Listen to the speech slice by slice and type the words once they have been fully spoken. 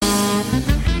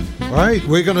Right,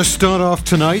 we're going to start off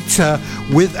tonight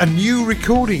with a new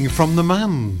recording from the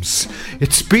Mams.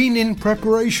 It's been in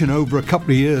preparation over a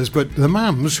couple of years, but the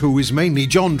Mams, who is mainly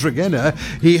John Tregenna,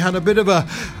 he had a bit of a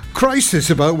crisis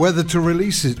about whether to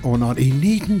release it or not. He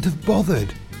needn't have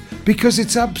bothered, because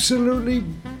it's absolutely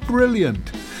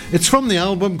brilliant. It's from the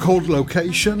album called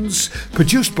Locations,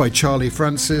 produced by Charlie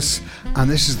Francis, and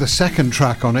this is the second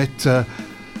track on it,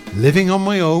 Living on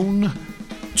My Own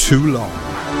Too Long.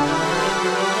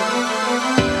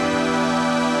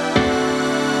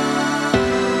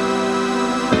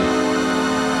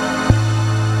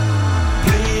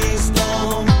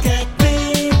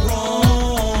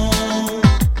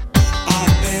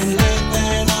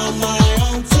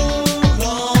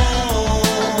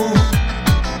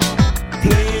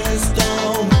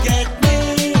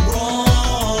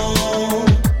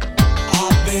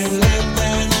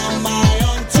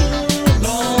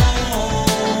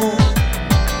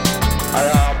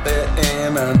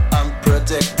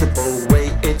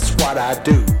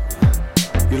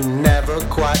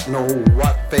 Know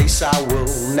what face I will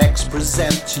next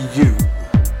present to you.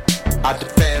 I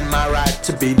defend my right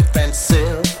to be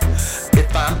defensive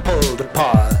if I'm pulled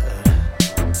apart.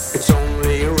 It's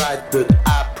only right that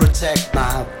I protect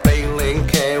my failing,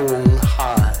 careworn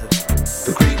heart.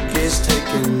 The creek is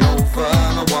taking over,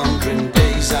 the wandering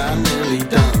days are nearly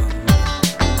done.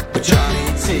 But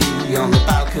Johnny T on the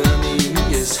balcony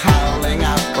is howling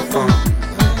out for fun.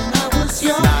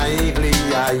 Naively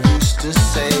I used to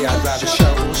say I'd rather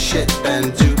shovel shit than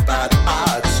do bad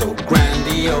art. So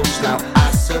grandiose, now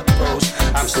I suppose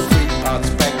I'm still 3 parts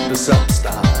Vector's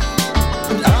upstart.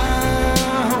 And I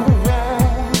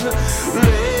won't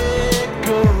let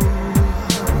go.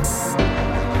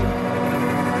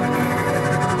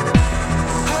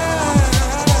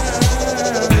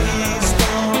 Please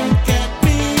don't get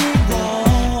me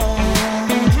wrong.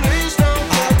 Please don't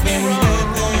get me wrong.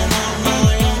 Living on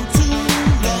my own too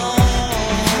long.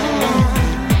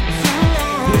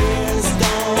 Please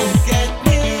don't get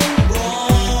me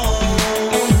wrong.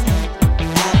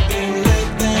 I've been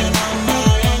living on my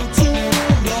own too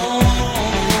long.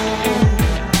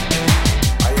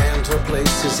 I enter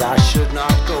places I should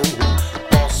not go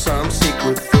for some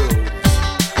secret thrills,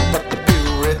 but the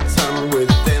Puritan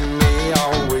within me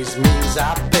always means I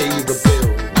pay the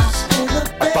bills.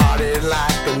 I partied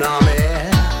like an army.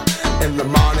 In the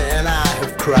morning I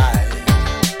have cried.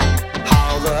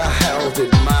 How the hell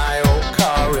did my old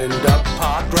car end up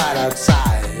parked right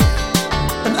outside?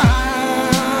 And I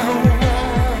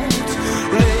won't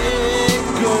let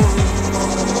go.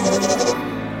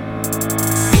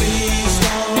 Please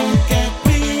don't get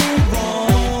me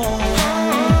wrong.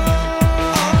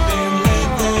 I've been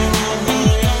living on my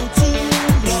own too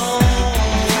long.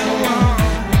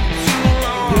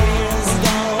 Please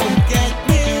don't get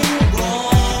me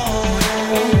wrong.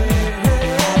 I've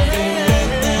been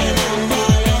living on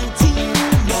my own too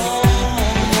long.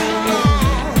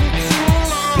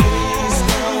 Please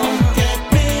don't get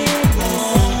me wrong. I've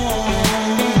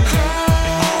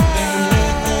been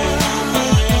living on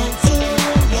my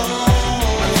own too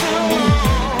long.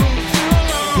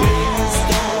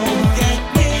 Please don't get me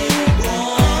wrong. I've been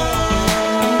living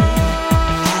on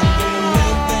my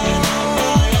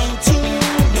own too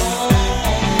long.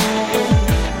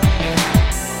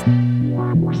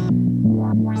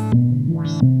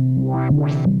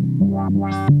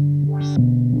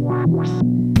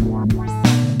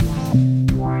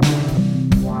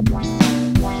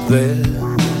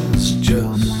 There's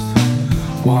just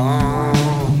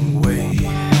one way.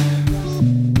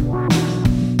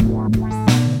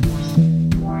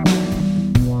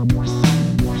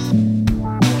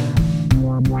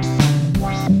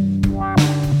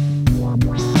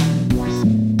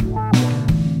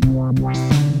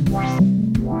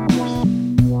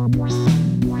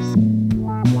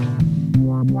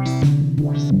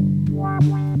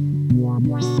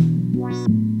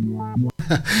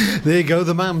 There you go,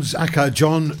 the Mams, aka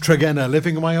John Tregenna,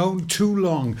 Living on My Own Too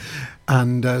Long.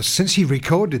 And since he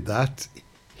recorded that,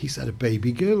 he's had a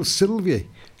baby girl, Sylvie,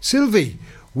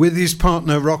 with his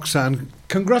partner Roxanne.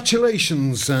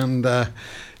 Congratulations. And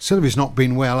Sylvie's not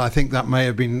been well. I think that may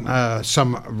have been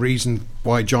some reason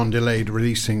why John delayed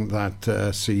releasing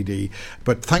that CD.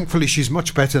 But thankfully she's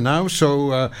much better now.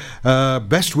 So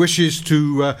best wishes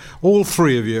to all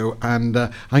three of you. And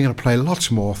I'm going to play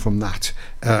lots more from that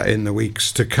in the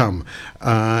weeks to come.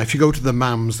 If you go to the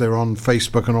Mams, they're on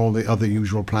Facebook and all the other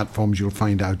usual platforms. You'll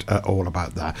find out all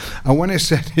about that. And when I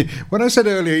said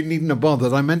earlier he needn't have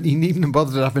bothered, I meant he needn't have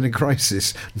bothered having a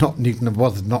crisis, not needn't have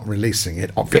bothered not releasing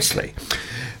it, obviously.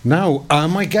 Now,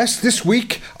 my guests this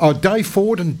week are Di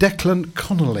Ford and Declan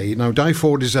Connolly. Now, Di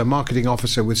Ford is a marketing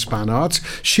officer with Span Arts.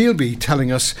 She'll be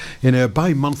telling us in her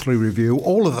bi-monthly review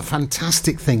all of the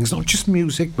fantastic things, not just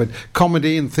music, but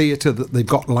comedy and theatre that they've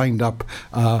got lined up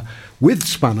with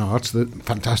Span Arts, the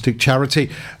fantastic charity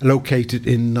located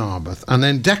in Narberth. And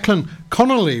then Declan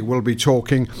Connolly will be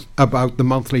talking about the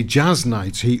monthly jazz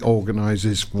nights he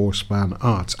organises for Span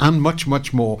Arts, and much,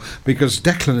 much more, because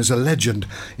Declan is a legend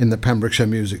in the Pembrokeshire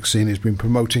music scene. He's been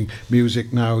promoting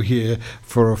music now here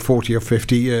for 40 or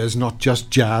 50 years, not just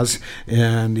jazz,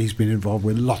 and he's been involved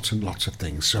with lots and lots of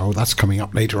things. So that's coming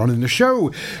up later on in the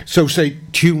show. So stay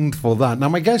tuned for that. Now,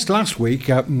 my guest last week,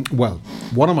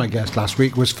 one of my guests last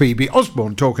week was Phoebe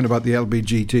Osborne, talking about the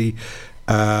LGBT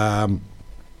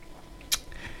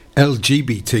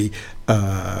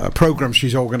programme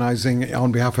she's organising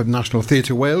on behalf of National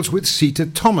Theatre Wales with Sita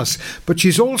Thomas. But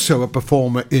she's also a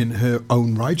performer in her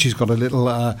own right. She's got a little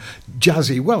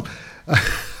jazzy,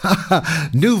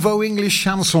 nouveau English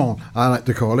chanson, I like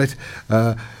to call it,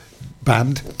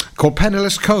 band called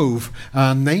Penniless Cove,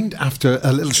 named after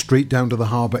a little street down to the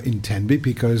harbour in Tenby,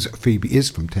 because Phoebe is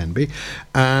from Tenby.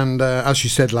 And as she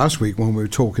said last week when we were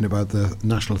talking about the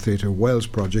National Theatre Wales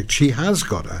project, she has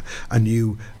got a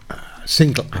new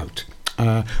single out,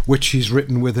 which she's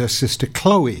written with her sister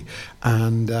Chloe,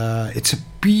 and it's a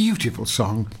beautiful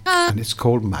song, and it's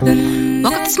called Magpie.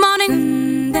 Woke up this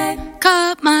morning,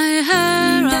 cut my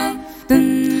hair off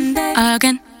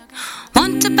again.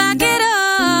 Want to back it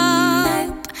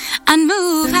up and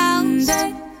move house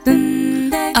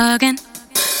again.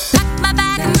 Pack my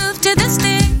bag and move to the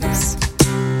sticks.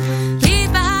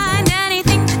 Leave behind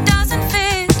anything that doesn't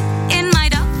fit in my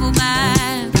duffel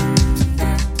bag.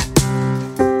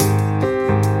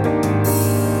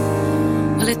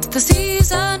 Well, it's the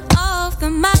season of the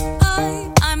magpie.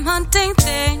 I'm hunting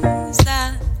things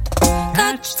that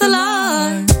catch the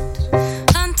light,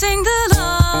 hunting the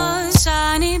lost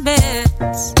shiny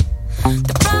bits.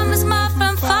 The promise my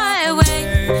from far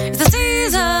away. It's the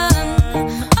season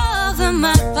of the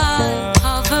magpie,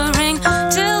 hovering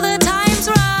till the time's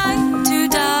right to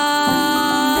die.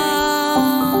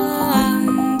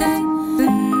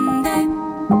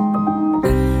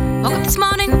 Woke up this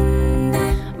morning,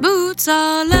 boots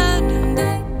are lead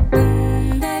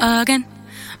again.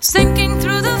 Sinking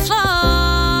through the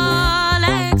floor,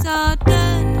 legs are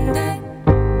dead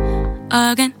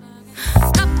again.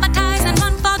 Cut my ties and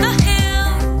run for the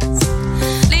hills.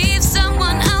 Leave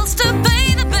someone else to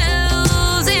pay the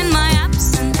bills in my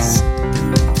absence.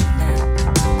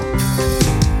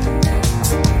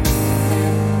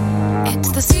 It's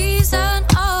the season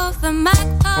of the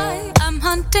magpie. I'm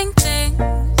hunting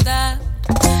things that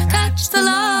catch the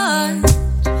light,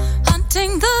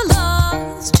 hunting the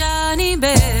lost shiny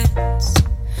bits.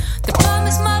 The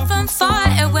promise more from far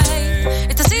away.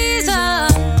 It's the season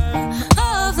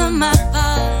of the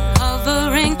magpie,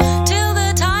 hovering till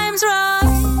the time's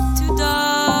right to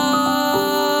dive.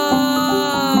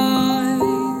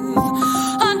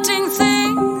 Hunting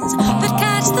things that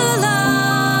catch the light.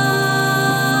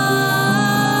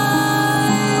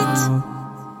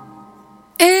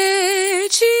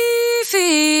 Itchy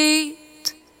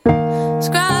feet,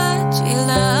 scratchy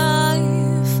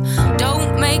life.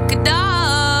 Don't make a dive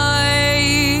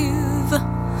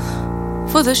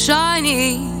for the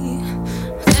shiny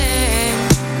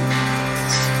things.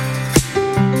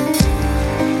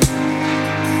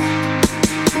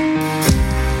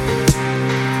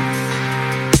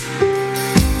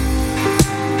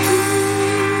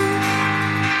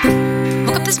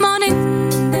 Woke up this morning,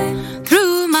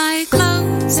 threw my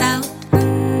clothes out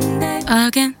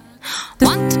again.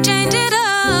 Want to change it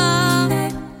up,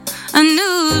 a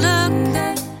new look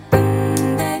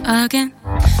again.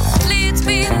 Leads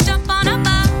me to jump on a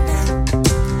bus,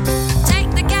 take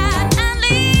the cat and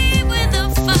leave with a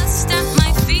fuss. Stamp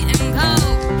my feet and go.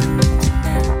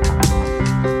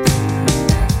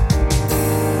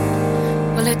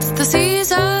 Well, it's the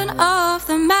season of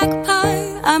the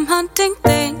magpie. I'm hunting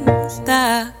things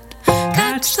that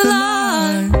catch the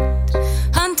light,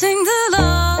 hunting the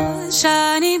lost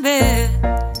shiny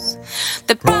bits.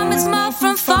 The promise more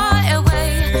from far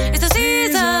away. It's the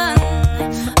season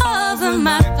of the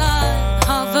magpie,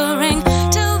 hovering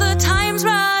till the time's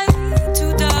right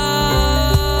to die.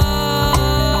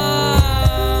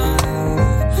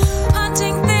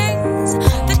 Hunting things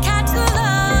that catch the light.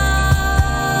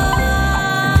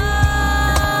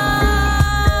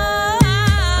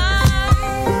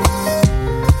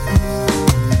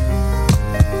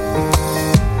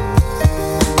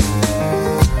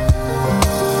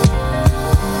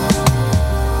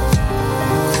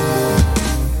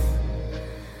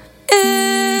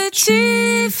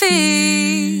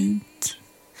 feet.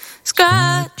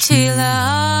 Scratchy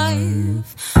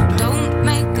life, don't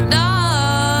make a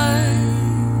dive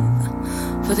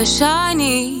for the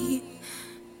shiny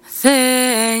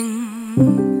things.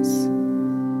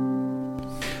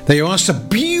 There you are, it's a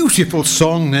beautiful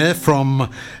song there from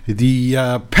the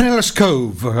Penniless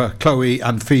Cove. Chloe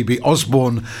and Phoebe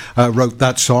Osborne wrote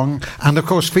that song, and of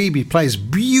course Phoebe plays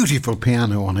beautiful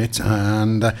piano on it,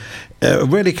 and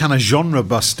really kind of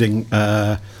genre-busting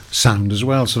sound as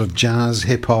well, sort of jazz,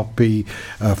 hip-hoppy,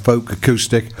 folk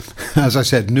acoustic. As I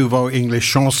said, nouveau English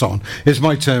chanson is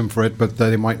my term for it, but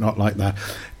they might not like that.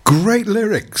 Great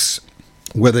lyrics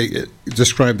where they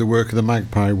describe the work of the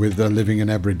magpie with living an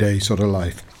everyday sort of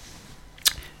life.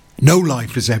 No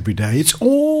life is everyday. It's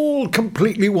all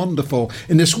completely wonderful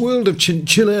in this world of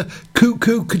chinchilla,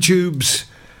 cuckoo, cajubes,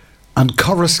 and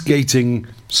coruscating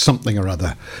something or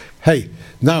other. Hey,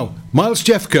 now, Miles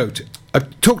Jeffcoat,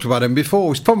 I've talked about him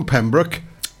before. He's from Pembroke,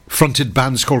 fronted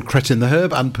bands called Cret in the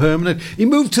Herb and Permanent. He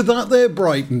moved to that there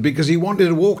Brighton because he wanted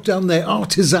to walk down their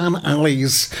artisan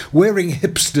alleys wearing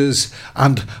hipsters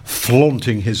and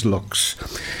flaunting his looks.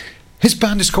 His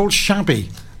band is called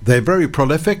Shabby. They're very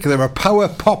prolific. They're a power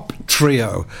pop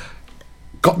trio.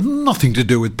 Got nothing to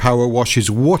do with power washes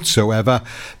whatsoever.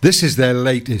 This is their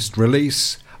latest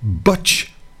release,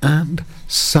 Butch and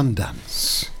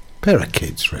Sundance. Pair of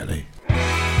kids, really.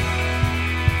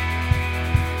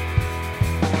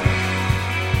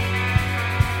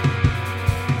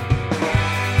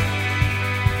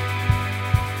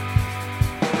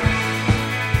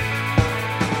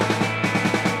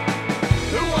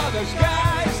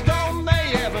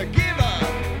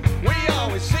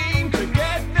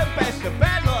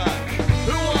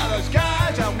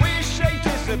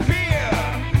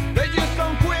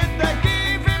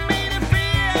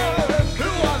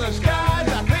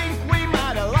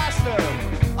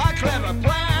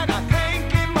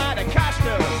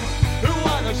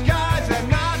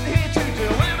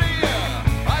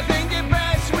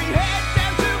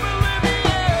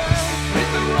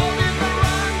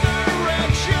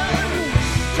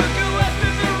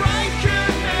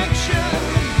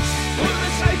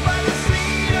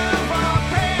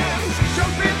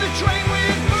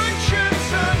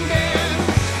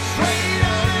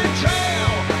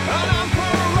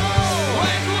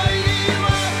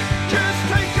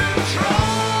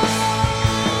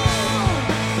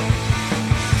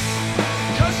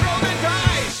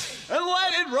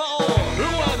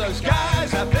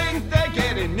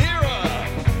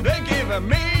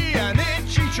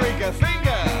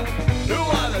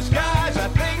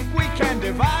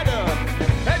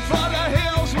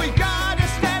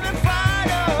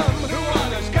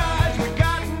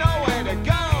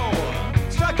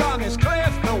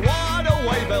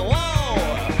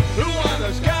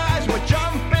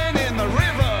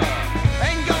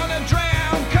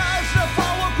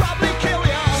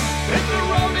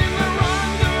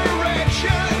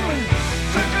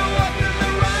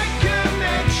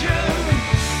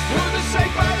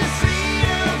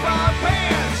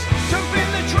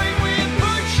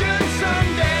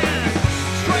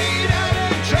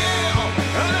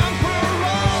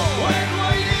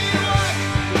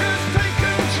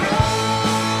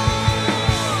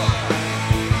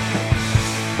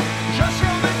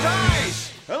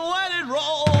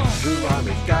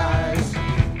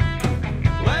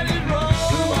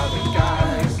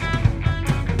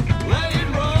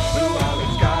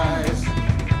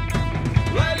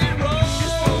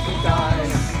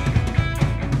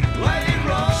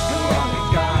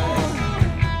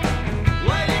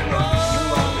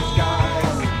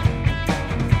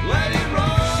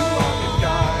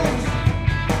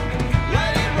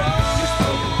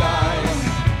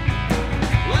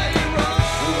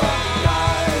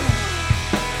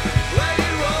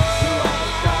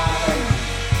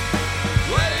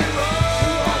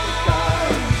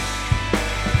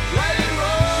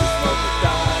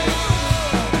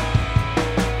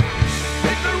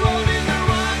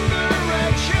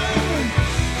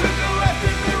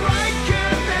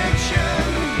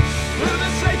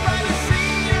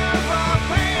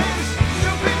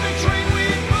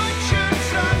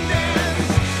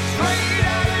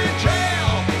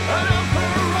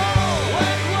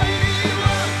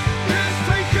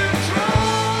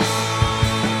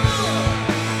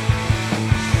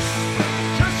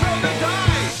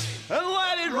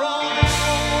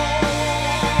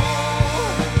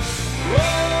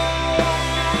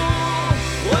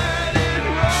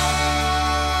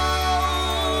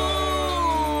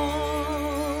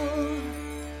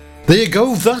 There you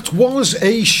go, that was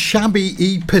a shabby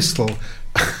epistle.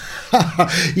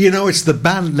 You know, it's the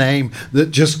band name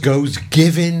that just goes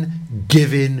giving,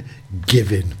 giving,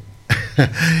 giving.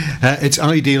 It's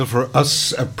ideal for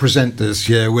us presenters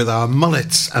here with our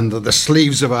mullets and the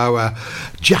sleeves of our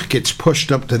jackets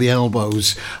pushed up to the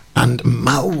elbows and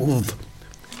mouth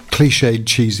cliched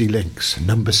cheesy links.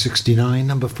 Number 69,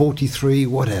 number 43,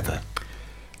 whatever.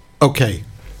 Okay,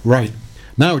 right.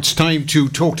 Now it's time to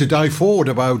talk to Di Ford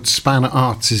about Spanner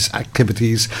Arts'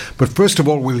 activities. But first of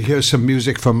all, we'll hear some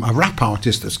music from a rap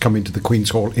artist that's coming to the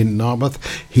Queen's Hall in Narberth.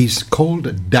 He's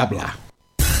called Dabbler.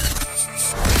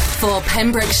 For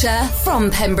Pembrokeshire,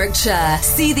 from Pembrokeshire.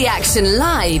 See the action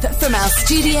live from our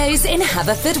studios in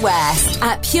Haverfordwest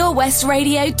at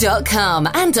purewestradio.com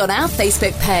and on our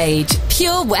Facebook page,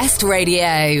 Pure West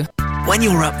Radio. When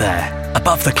you're up there,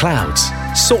 above the clouds,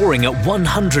 soaring at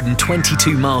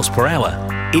 122 miles per hour,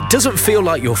 it doesn't feel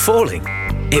like you're falling.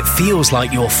 It feels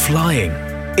like you're flying.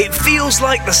 It feels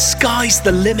like the sky's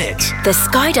the limit. The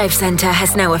Skydive Centre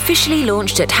has now officially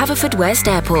launched at Haverfordwest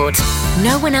Airport.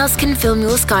 No one else can film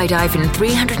your skydive in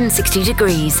 360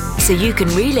 degrees, so you can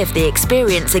relive the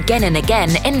experience again and again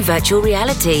in virtual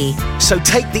reality. So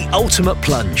take the ultimate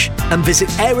plunge and visit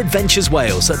Air Adventures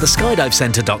Wales at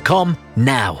theskydivecentre.com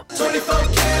now.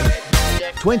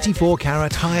 24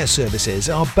 Carat Hire Services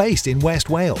are based in West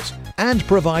Wales and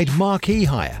provide marquee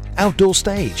hire, outdoor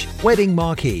stage, wedding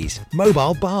marquees,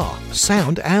 mobile bar,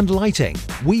 sound and lighting.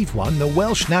 We've won the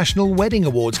Welsh National Wedding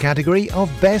Awards category of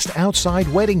Best Outside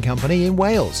Wedding Company in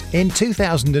Wales in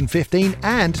 2015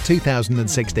 and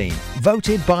 2016,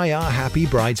 voted by our happy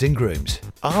brides and grooms.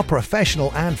 Our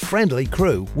professional and friendly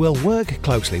crew will work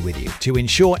closely with you to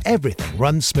ensure everything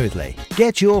runs smoothly.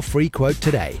 Get your free quote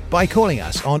today by calling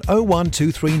us on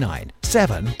 01239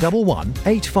 711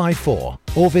 854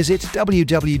 or visit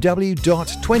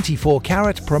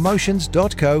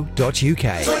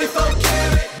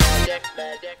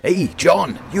www.24caratpromotions.co.uk. Hey,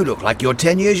 John, you look like you're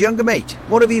 10 years younger, mate.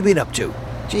 What have you been up to?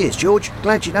 Cheers, George.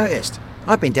 Glad you noticed.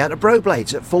 I've been down to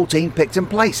Broblades at 14 Picton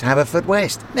Place,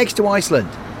 Haverfordwest, next to Iceland.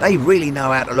 They really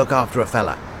know how to look after a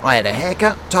fella. I had a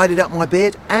haircut, tidied up my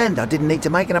beard, and I didn't need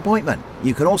to make an appointment.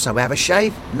 You can also have a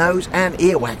shave, nose and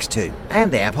ear wax too.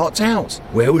 And they have hot towels.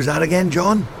 Where was that again,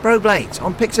 John? Broblades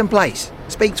on Picton Place.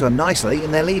 Speak to them nicely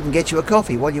and they'll even get you a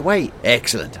coffee while you wait.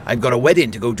 Excellent. I've got a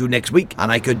wedding to go to next week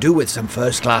and I could do with some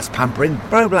first-class pampering.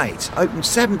 Broblades, open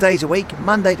 7 days a week,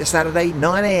 Monday to Saturday,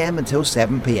 9 a.m. until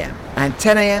 7 p.m. and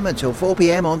 10 a.m. until 4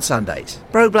 p.m. on Sundays.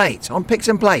 Broblades on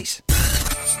Picton Place.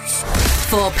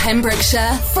 For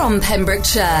Pembrokeshire, from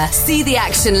Pembrokeshire. See the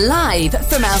action live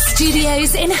from our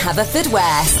studios in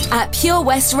Haverfordwest at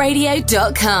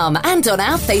purewestradio.com and on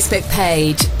our Facebook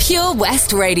page, Pure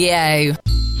West Radio.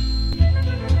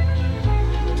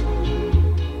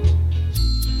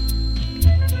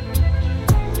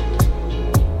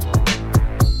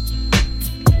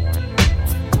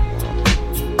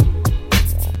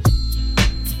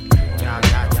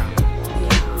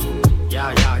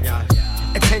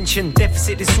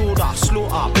 Deficit disorder,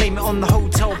 slaughter, blame it on the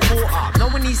hotel porter. No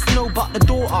one needs to know but the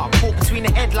daughter. Caught between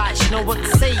the headlights, you know what to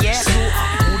say, yeah?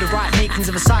 Slaughter. All the right makings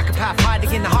of a psychopath,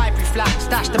 hiding in the Highbury flat.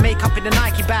 Stash the makeup in the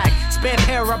Nike bag. Spare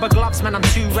pair of rubber gloves, man, I'm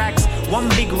 2 rags. One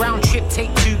big round trip,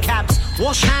 take 2 cabs.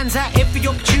 Wash hands at every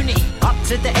opportunity. Up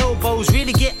to the elbows,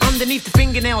 really get underneath the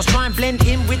fingernails. Try and blend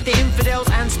in with the infidels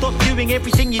and stop doing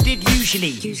everything you did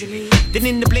usually. Then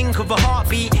in the blink of a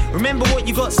heartbeat, remember what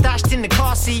you got stashed in the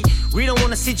car seat. We don't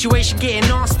want a situation getting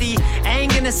nasty. I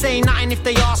ain't gonna say nothing if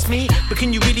they ask me, but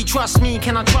can you really trust me?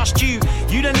 Can I trust you?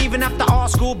 You don't even have to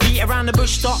ask or beat around the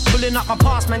bush. Start pulling up my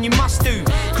past, man, you must do.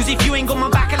 Cause if you ain't got my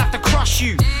back, I'll have to crush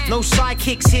you. No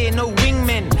sidekicks here, no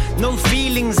wingmen. No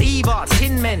feelings either,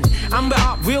 tin men. And we're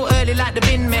up real early like the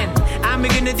bin men. And we're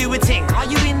gonna do a ting. Are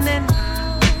you in then?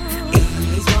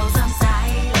 These walls I'm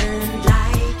silent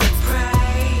like a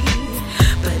prey,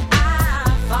 but I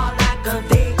fall like a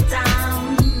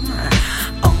victim.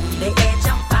 On the edge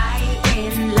I'm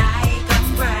fighting like I'm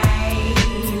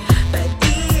brave, but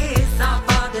it's all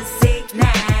for the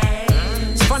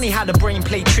sickness. It's funny how the brain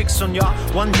play tricks on ya.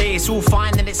 One day it's all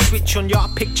fine, then it's switch on ya.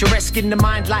 Picturesque in the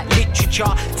mind like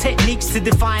literature. Techniques to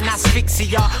define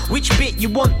asphyxia. Which bit you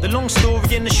want? The long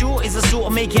story and the short is I sort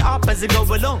of make it up as I go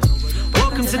along.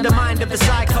 Welcome to the mind of a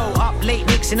psycho. Up late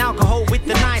mixing alcohol with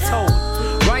the night hole.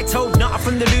 Right hold, nutter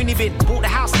from the loony bin. Bought the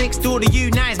house next door to you,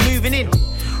 now it's moving in.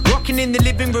 Rocking in the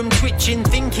living room, twitching,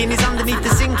 thinking is underneath the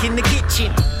sink in the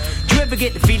kitchen. Do you ever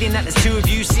get the feeling that there's 2 of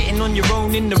you sitting on your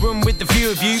own in the room with the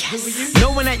few of you?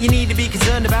 No one that you need to be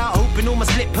concerned about, hoping all my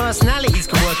split personalities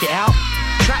can work it out.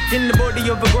 Trapped in the body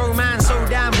of a grown man, so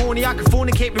damn horny I can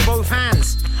fornicate with both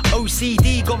hands.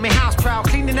 OCD got me house proud,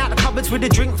 cleaning out the cupboards with a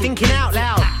drink, thinking out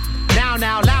loud.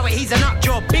 Now, allow it, he's a nut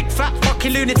job. Big fat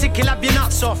fucking lunatic, he'll have your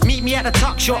nuts off. Meet me at the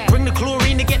tuck shop, bring the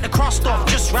chlorine to get the crust off.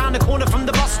 Just round the corner from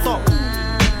the bus stop.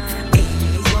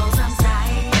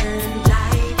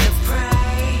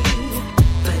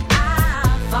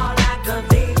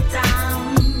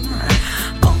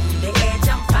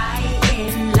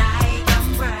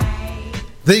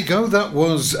 There you go, that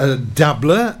was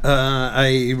Dabbler,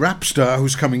 a rap star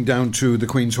who's coming down to the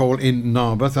Queen's Hall in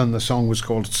Narberth, and the song was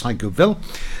called Psychoville.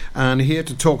 And here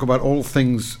to talk about all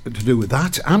things to do with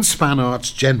that, and Span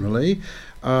Arts generally,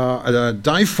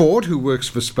 Di Ford, who works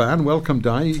for Span. Welcome,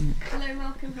 Di. Hello,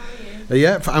 welcome, how are you?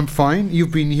 Yeah, I'm fine.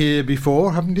 You've been here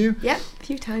before, haven't you? Yep, a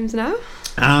few times now.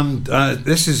 And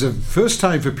this is a first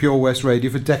time for Pure West Radio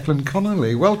for Declan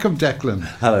Connolly. Welcome, Declan.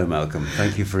 Hello, Malcolm.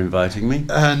 Thank you for inviting me.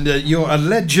 And you're a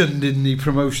legend in the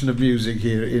promotion of music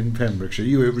here in Pembrokeshire.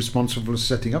 You were responsible for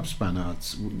setting up Span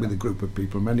Arts with a group of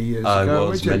people many years ago. I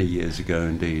was many years ago,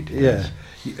 indeed. Yeah.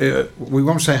 Yes. We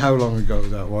won't say how long ago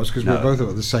that was, because No. we're both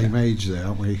about the same age there,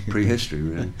 aren't we? Prehistory,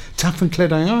 really. Taff and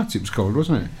Cleddau Arts, it was called,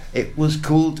 wasn't it? It was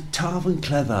called Taff and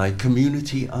Cleddau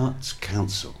Community Arts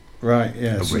Council. Right,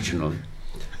 yes. Originally.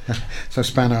 So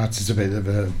Span Arts is a bit of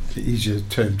a easier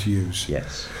term to use.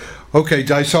 Yes. Okay,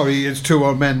 Di, sorry, it's two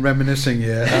old men reminiscing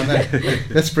here.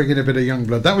 Let's bring in a bit of young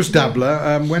blood. That was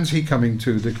Dabbler. When's he coming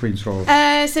to the Queen's Hall?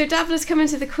 So Dabbler's coming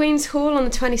to the Queen's Hall on the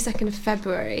 22nd of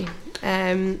February.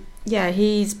 Yeah,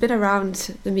 he's been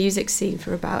around the music scene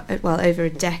for about, over a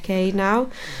decade now.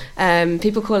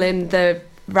 People call him the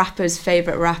rapper's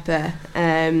favourite rapper.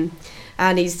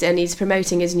 And he's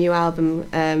promoting his new album,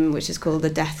 which is called The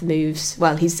Death Moves.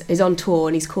 Well, he's on tour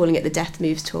and he's calling it the Death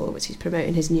Moves Tour, which he's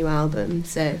promoting his new album.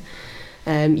 So,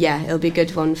 yeah, it'll be a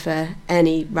good one for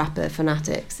any rapper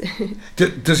fanatics.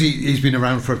 Does he's been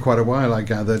around for quite a while, I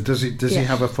gather. Does he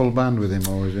have a full band with him,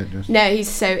 or is it just? No, he's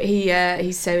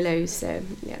solos. So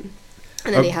yeah,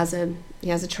 and then he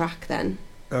has a track then.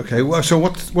 Okay, well, so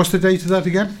what's the date of that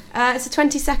again? It's the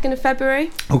 22nd of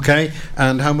February. Okay,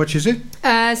 and how much is it?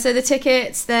 So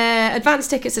the advance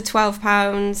tickets are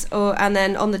 £12, and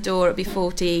then on the door it'll be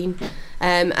 £14.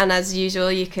 And as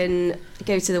usual, you can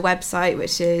go to the website,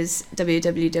 which is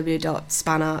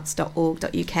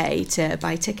www.spanarts.org.uk to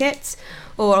buy tickets.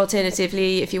 Or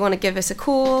alternatively, if you want to give us a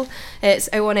call, it's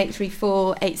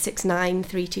 01834 869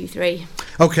 323.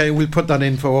 Okay, we'll put that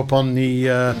info up on the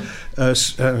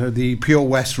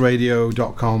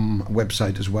purewestradio.com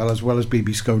website as well as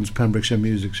BB Skone's Pembrokeshire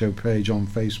Music Show page on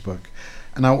Facebook.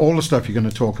 And now all the stuff you're going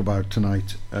to talk about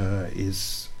tonight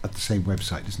is at the same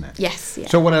website, isn't it? Yes, yeah.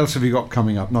 So what else have you got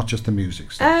coming up, not just the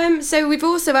music stuff? So we've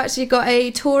also actually got a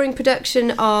touring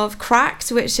production of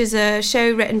Cracked, which is a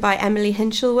show written by Emily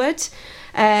Hinchelwood.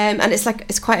 And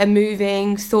it's quite a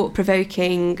moving,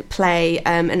 thought-provoking play,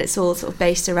 and it's all sort of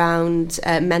based around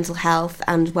mental health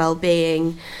and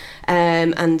well-being.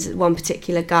 And one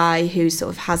particular guy who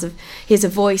sort of has a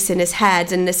voice in his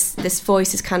head, and this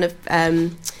voice is kind of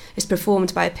is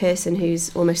performed by a person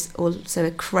who's almost also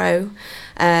a crow.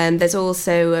 There's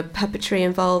also a puppetry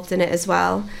involved in it as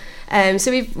well.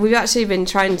 So we've actually been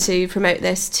trying to promote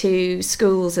this to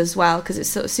schools as well, because it's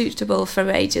sort of suitable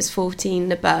for ages 14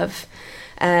 and above.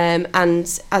 And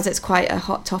as it's quite a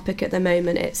hot topic at the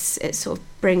moment, it sort of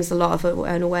brings a lot of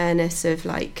an awareness of,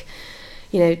 like,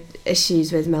 you know,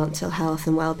 issues with mental health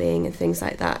and well-being and things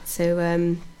like that. So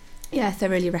yeah, I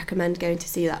thoroughly recommend going to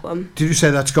see that one. Did you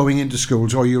say that's going into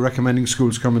schools, or are you recommending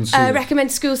schools come and see it? I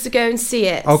recommend schools to go and see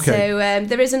it. Okay. So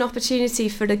there is an opportunity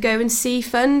for the Go and See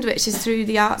Fund, which is through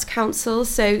the Arts Council.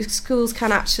 So schools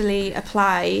can actually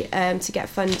apply to get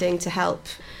funding to help.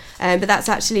 But that's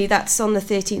on the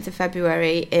 13th of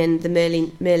February in the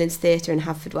Merlin's Theatre in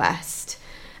Haverfordwest.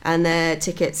 And the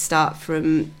tickets start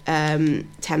from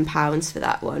 £10 for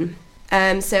that one.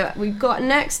 So we've got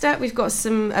next up, we've got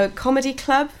a comedy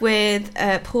club with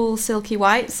Paul Silky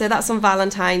White. So that's on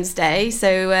Valentine's Day.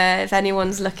 So if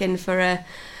anyone's looking for a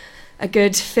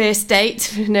good first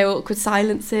date, no awkward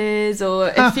silences,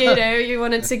 or if you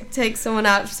wanted to take someone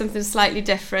out for something slightly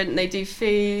different, they do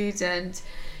food, and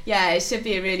yeah, it should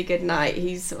be a really good night.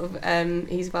 He's sort of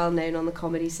he's well known on the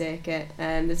comedy circuit.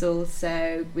 There's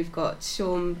also, we've got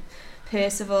Sean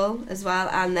Percival as well,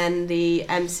 and then the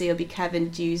MC will be Kevin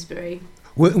Dewsbury.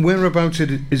 Whereabouts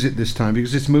is it this time?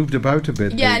 Because it's moved about a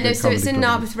bit. Yeah, so it's in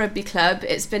Narberth Rugby Club.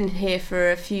 It's been here for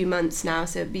a few months now,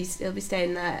 so it'll be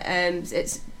staying there.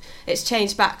 It's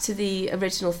changed back to the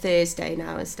original Thursday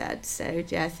now instead. So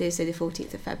yeah, Thursday the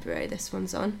 14th of February this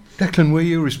one's on. Declan, were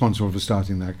you responsible for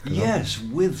starting that? Yes,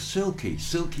 with Silky.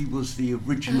 Silky was the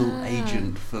original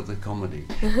agent for the comedy,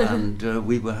 and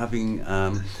we were having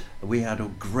we had a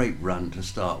great run to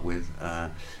start with,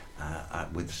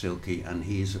 with Silky, and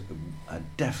he's a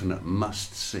definite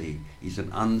must-see. He's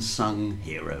an unsung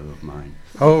hero of mine.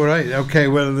 Oh, right. Okay,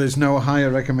 well, there's no higher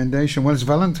recommendation. Well, it's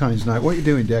Valentine's night. What are you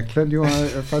doing, Declan? Do you want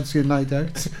to fancy a night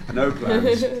out? No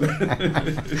plans.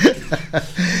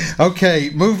 Okay,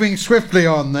 moving swiftly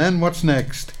on then. What's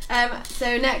next?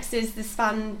 So next is the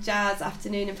Span Jazz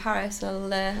Afternoon in Paris. I'll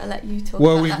let you talk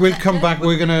Well, about that. we'll come back.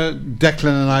 We're going to,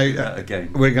 Declan and I,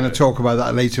 Again. we're going to talk about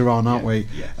that later on, aren't we?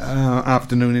 Yeah.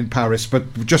 Afternoon in Paris.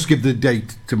 But just give the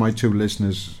date to my two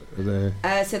listeners there.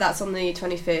 So that's on the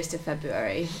 21st of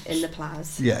February in the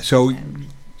Plaza. Yeah, so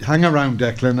hang around,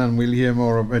 Declan, and we'll hear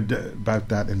more about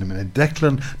that in a minute.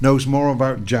 Declan knows more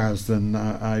about jazz than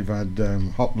I've had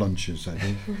hot lunches, I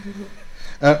think.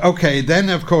 Okay, then,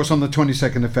 of course, on the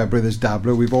 22nd of February, there's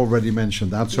Dabbler. We've already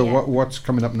mentioned that. So what's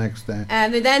coming up next there?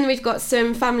 And then we've got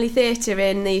some family theatre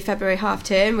in the February half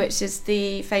term, which is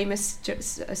the famous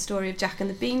story of Jack and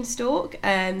the Beanstalk.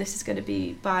 This is going to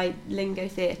be by Lingo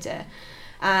Theatre.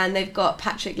 And they've got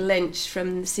Patrick Lynch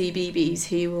from the CBeebies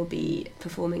who will be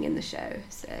performing in the show.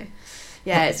 So,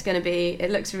 yeah, it's going to be... It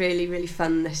looks really, really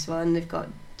fun, this one. They've got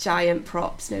giant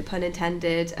props, no pun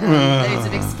intended, loads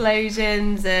of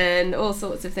explosions and all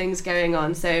sorts of things going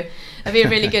on. So it'll be a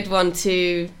really good one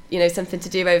to, something to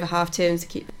do over half terms to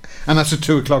keep. And that's a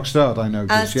 2:00 start, I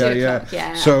noticed. And it's 2:00,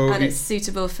 yeah. So and it's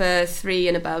suitable for 3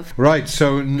 and above. Right.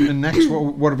 So next,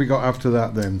 what have we got after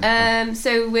that then?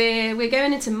 So we're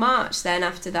going into March then.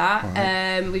 After that,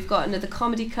 Right. we've got another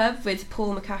comedy club with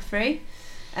Paul McCaffrey.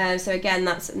 So again,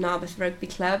 that's at Narberth Rugby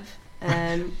Club.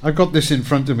 I got this in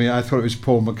front of me. I thought it was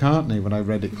Paul McCartney when I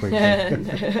read it quickly. No,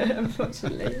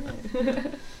 unfortunately.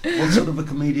 What sort of a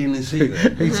comedian is he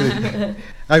then?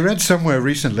 I read somewhere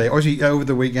recently, or over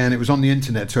the weekend, it was on the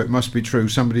internet, so it must be true.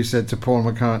 Somebody said to Paul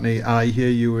McCartney, "I hear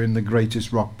you were in the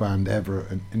greatest rock band ever,"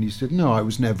 and he said, "No, I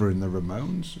was never in the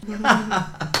Ramones."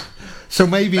 So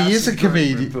maybe he is a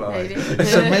comedian.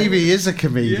 So maybe he is a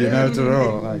comedian after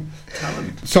all. Like,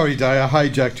 sorry, Di, I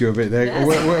hijacked you a bit there. Yes.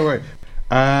 Wait.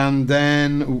 And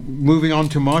then moving on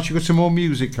to March, you've got some more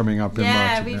music coming up in March.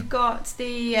 Yeah, we've got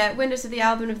the winners of the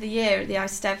Album of the Year at the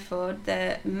Eisteddfod,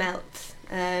 the Melt.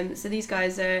 So these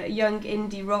guys are a young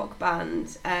indie rock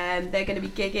band. They're going to be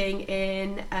gigging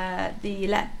in the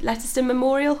Letterston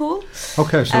Memorial Hall.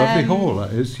 Okay, it's a lovely hall,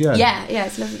 that is, yeah. Yeah,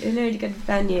 it's lovely, a really good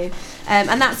venue.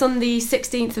 And that's on the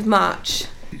 16th of March.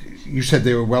 You said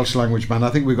they were a Welsh language band. I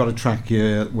think we've got a track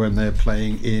here when they're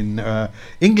playing in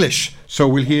English. So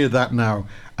we'll hear that now,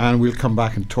 and we'll come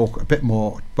back and talk a bit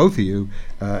more, both of you,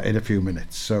 in a few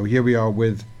minutes. So here we are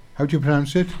with, how do you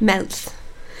pronounce it? Melt.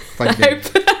 Thank you.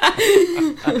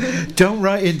 Don't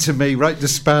write into me, write to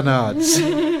Spanards.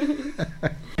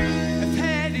 I've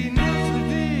had enough of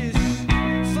this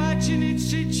fortunate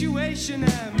situation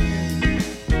I'm in.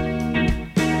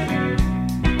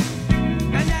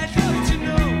 And I'd love to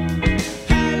know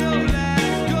how low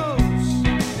life goes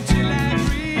until I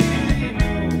really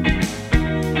know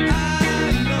I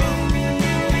love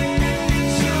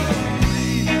so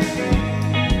please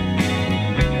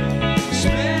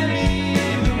spare me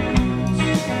the words.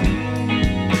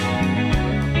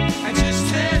 I just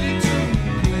tell it to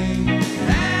me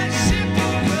plain.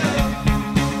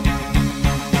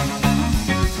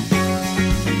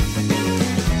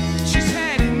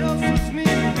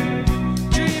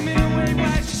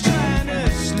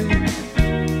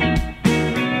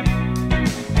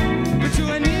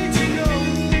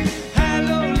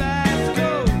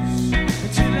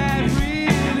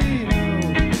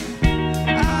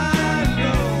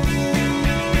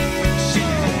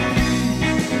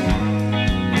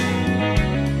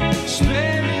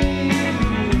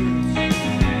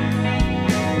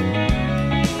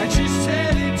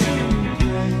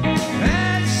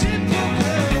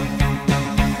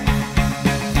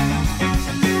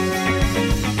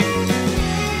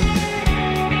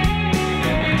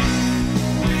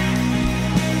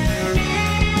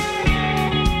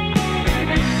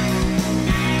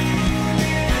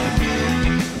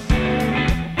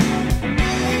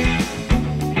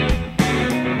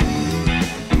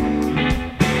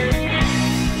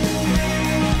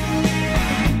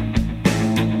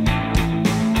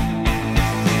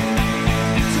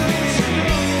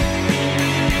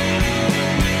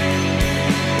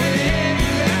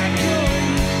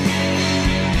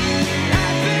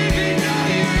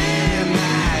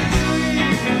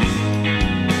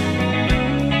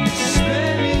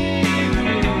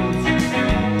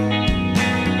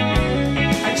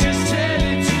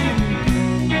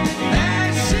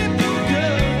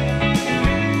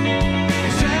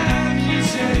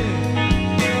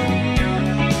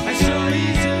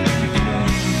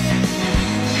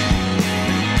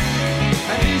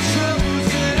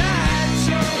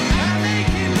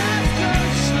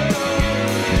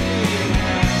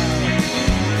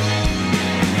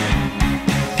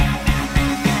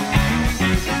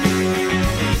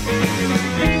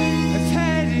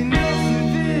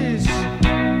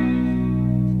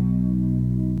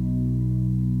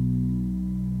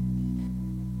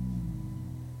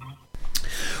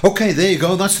 Okay, there you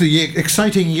go. That's the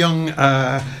exciting young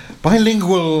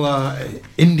bilingual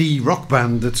indie rock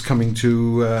band that's coming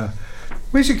to...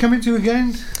 where's it coming to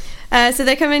again? So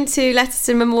they're coming to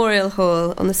Letterston Memorial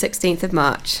Hall on the 16th of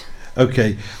March.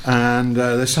 Okay, and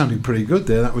they're sounding pretty good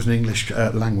there. That was an English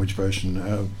language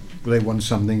version. They won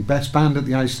something. Best band at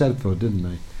the Eisteddfod, didn't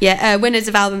they? Yeah, winners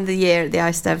of Album of the Year at the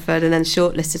Eisteddfod, and then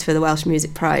shortlisted for the Welsh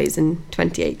Music Prize in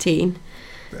 2018.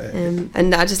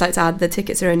 And I'd just like to add the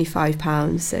tickets are only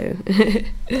 £5, so...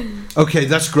 Okay,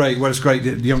 that's great. Well, it's great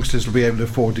that the youngsters will be able to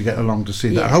afford to get along to see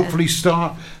that. Yeah. Hopefully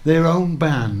start their own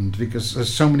band, because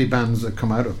there's so many bands that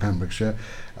come out of Pembrokeshire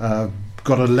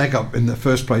got a leg up in the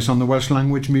first place on the Welsh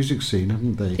language music scene,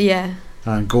 haven't they? Yeah.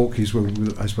 And Gorky's were,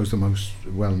 I suppose, the most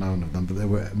well-known of them, but there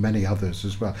were many others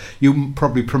as well. You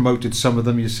probably promoted some of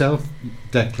them yourself,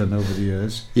 Declan, over the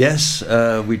years. Yes,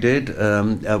 we did.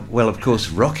 Well, of course,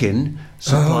 Rockin'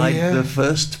 supplied the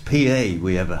first PA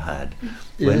we ever had.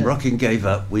 When Rockin' gave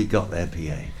up, we got their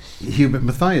PA. Hubert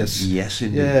Matthias. Yes,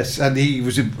 indeed. Yes, and he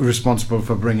was responsible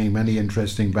for bringing many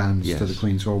interesting bands to the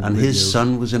Queen's Hall. And video. his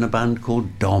son was in a band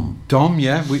called Dom. Dom,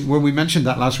 yeah. We mentioned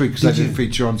that last week because I did a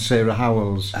feature on Sarah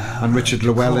Howells and Richard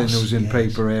Llewellyn, who was in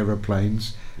Paper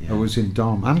Aeroplanes, who was in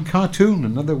Dom. And Cartoon,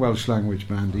 another Welsh language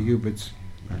band, the Huberts.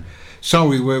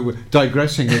 Sorry, we're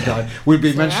digressing a guy. We'll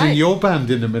be mentioning your band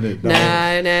in a minute. No,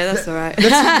 that's all right.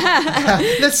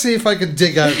 Let's see if I can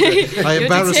dig out. You're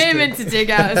determined to dig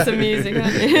out some music,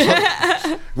 aren't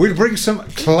you? We'll bring some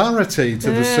clarity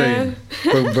to the scene.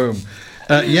 Boom, boom.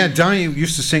 Di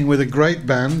used to sing with a great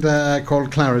band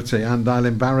called Clarity, and I'll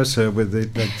embarrass her with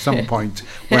it at some point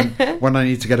when I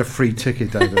need to get a free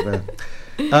ticket out of her.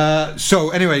 So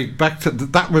anyway, back to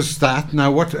that was that.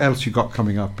 Now, what else you got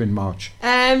coming up in March?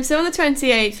 So on the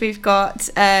 28th, we've got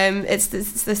it's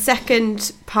the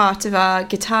second part of our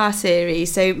guitar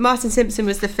series. So Martin Simpson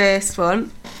was the first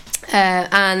one,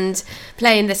 and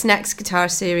playing this next guitar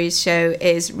series show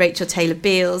is Rachel Taylor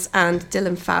Beals and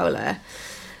Dylan Fowler.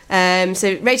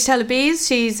 So Rachel Taylor Beals,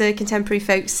 she's a contemporary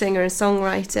folk singer and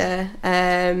songwriter,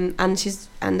 and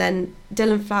then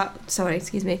Dylan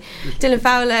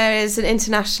Fowler is an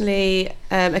internationally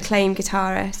acclaimed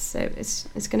guitarist. So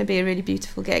it's going to be a really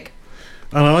beautiful gig.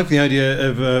 And I like the idea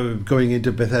of going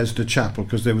into Bethesda Chapel,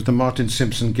 because there was the Martin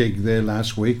Simpson gig there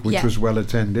last week, which was well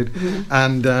attended. Mm-hmm.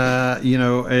 And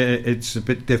it's a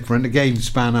bit different. Again,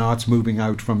 Span Arts moving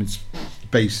out from its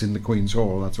base in the Queen's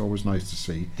Hall. That's always nice to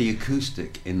see. The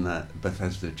acoustic in that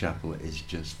Bethesda Chapel is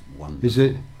just wonderful. Is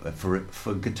it?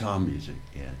 For guitar music,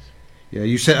 yes. Yeah,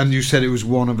 you said it was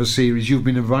one of a series. You've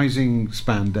been advising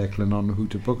Span, Declan, on who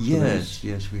to book for this.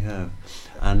 Yes, we have.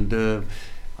 And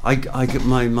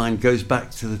my mind goes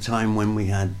back to the time when we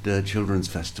had children's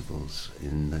festivals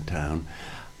in the town.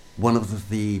 One of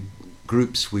the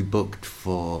groups we booked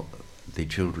for the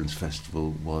children's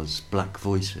festival was Black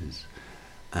Voices,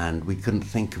 and we couldn't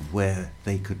think of where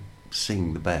they could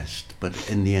sing the best, but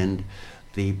in the end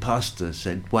the pastor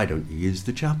said, why don't you use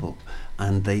the chapel?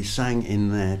 And they sang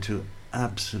in there to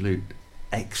absolute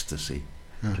ecstasy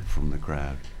from the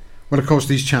crowd. Well, of course,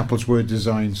 these chapels were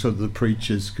designed so that the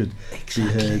preachers could be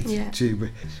heard. Yeah.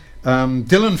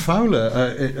 Dylan Fowler,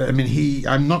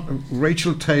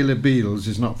 Rachel Taylor Beals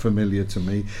is not familiar to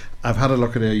me. I've had a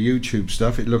look at her YouTube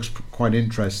stuff. It looks quite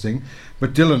interesting.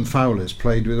 But Dylan Fowler's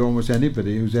played with almost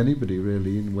anybody who's anybody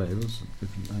really in Wales.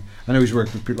 I know he's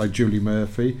worked with people like Julie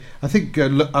Murphy. I think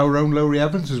our own Laurie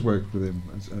Evans has worked with him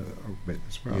a bit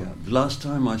as well. Yeah. Last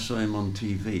time I saw him on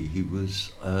TV, he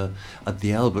was at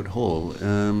the Albert Hall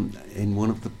in one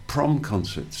of the prom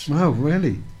concerts. Oh,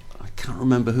 really? I can't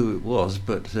remember who it was,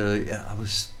 but I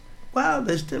was... Wow,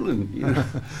 there's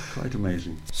Dylan. Quite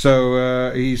amazing.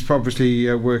 So he's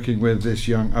obviously working with this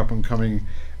young up-and-coming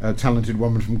talented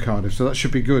woman from Cardiff. So that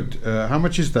should be good. How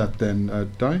much is that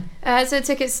then, Di? So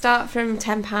tickets start from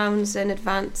 £10 in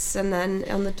advance, and then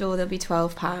on the door there'll be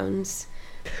 £12.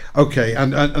 Okay,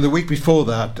 and the week before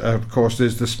that, of course,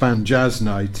 there's the Span Jazz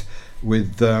Night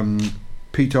with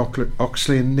Pete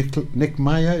Oxley and Nick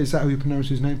Meyer. Is that how you pronounce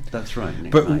his name? That's right,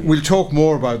 Nick But Meyer. we'll talk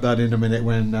more about that in a minute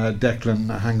when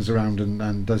Declan hangs around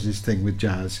and does his thing with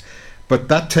jazz. But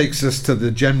that takes us to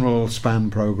the general Span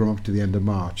programme up to the end of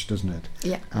March, doesn't it?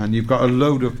 Yeah. And you've got a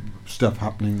load of stuff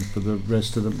happening for the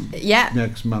rest of the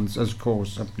next months, as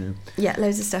course, haven't you? Yeah,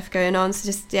 loads of stuff going on. So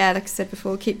just, like I said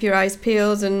before, keep your eyes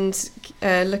peeled and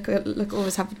look.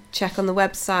 Always have a check on the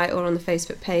website or on the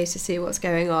Facebook page to see what's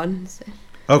going on. So.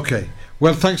 Okay.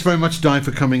 Well, thanks very much, Di,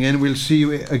 for coming in. We'll see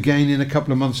you again in a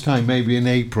couple of months' time, maybe in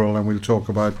April, and we'll talk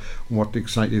about what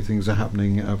exciting things are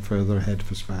happening further ahead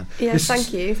for Span. Yeah,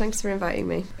 thank you. Thanks for inviting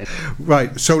me.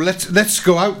 Right, so let's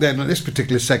go out then on this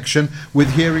particular section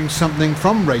with hearing something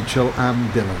from Rachel and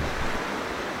Dylan.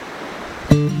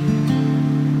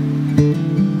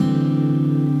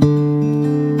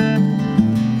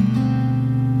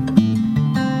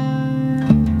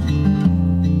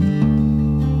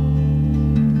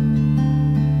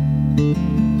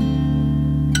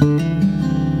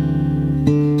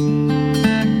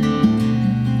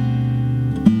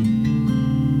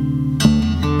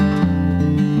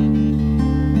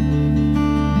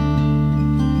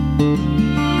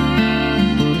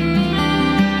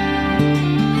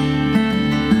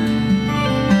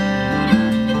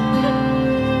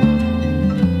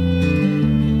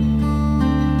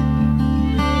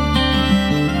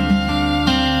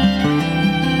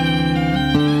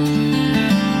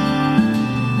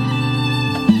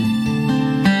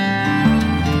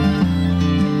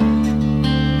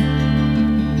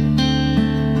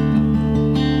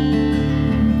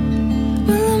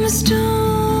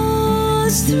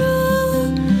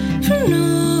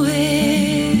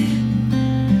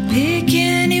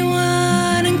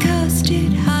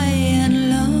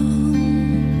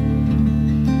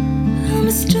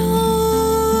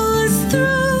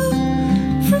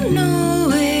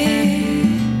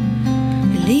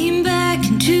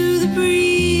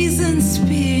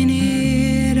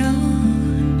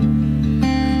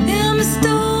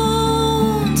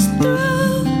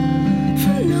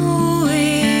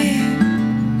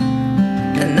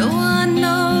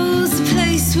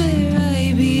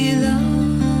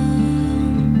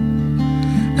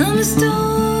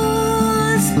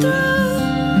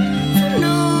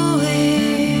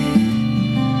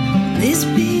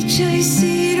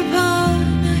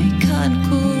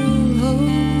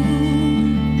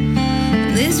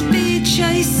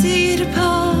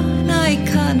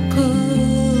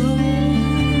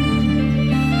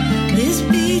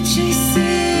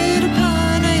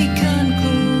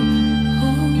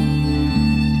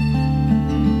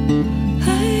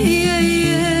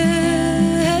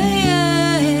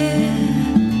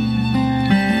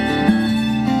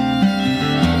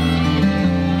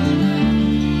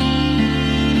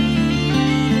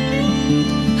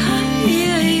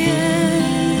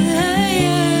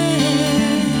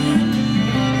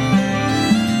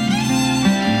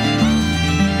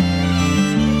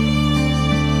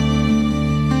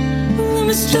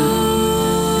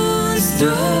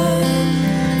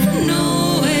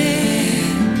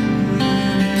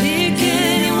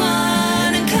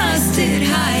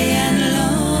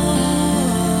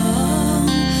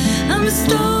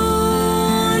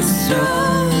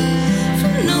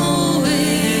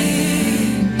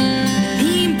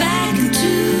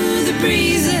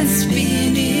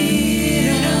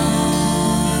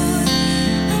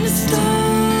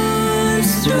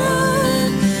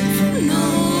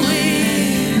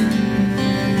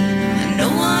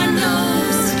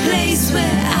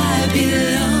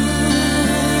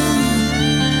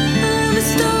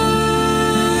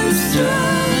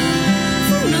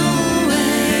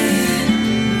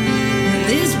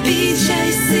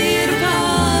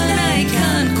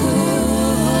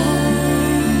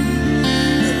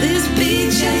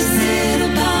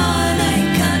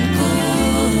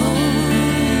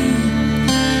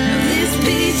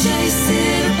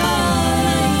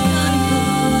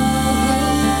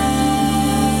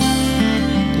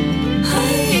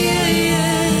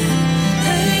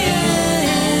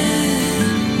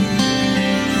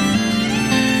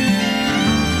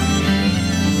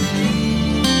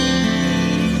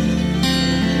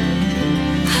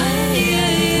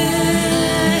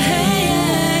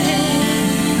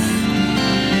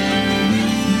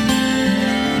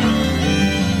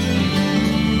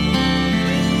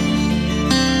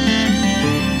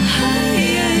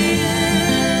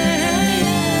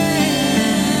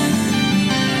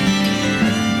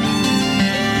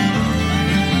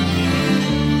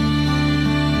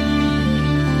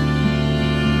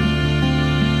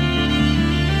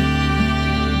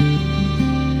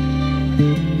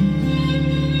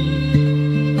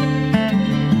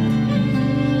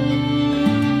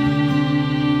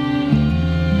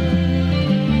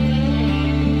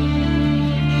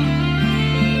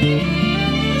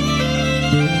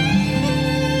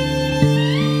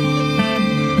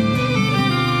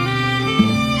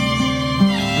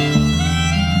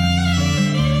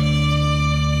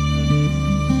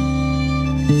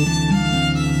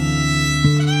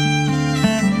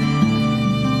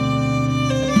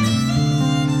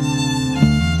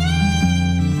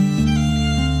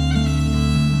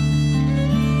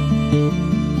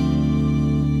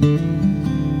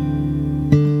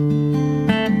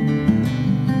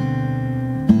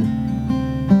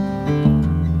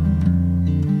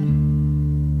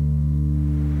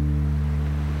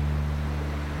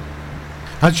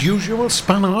 As usual,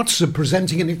 Span Arts are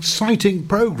presenting an exciting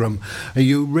programme.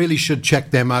 You really should check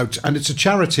them out. And it's a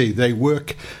charity. They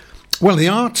work, well, the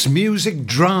arts, music,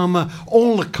 drama,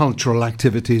 all the cultural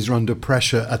activities are under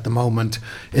pressure at the moment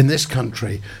in this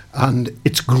country. And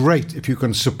it's great if you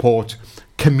can support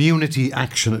community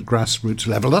action at grassroots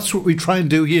level. That's what we try and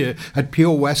do here at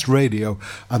Pure West Radio.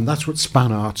 And that's what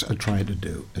Span Arts are trying to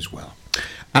do as well.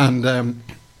 And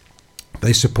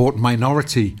they support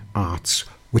minority arts,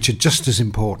 which are just as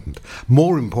important,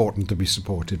 more important to be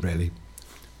supported, really,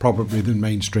 probably than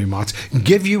mainstream arts.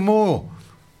 Give you more.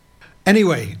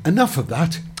 Anyway, enough of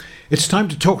that. It's time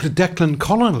to talk to Declan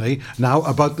Connolly now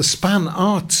about the Span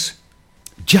Arts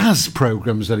jazz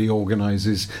programmes that he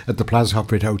organises at the Plaza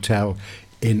Hoprit Hotel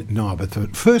in Narberth.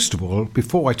 But first of all,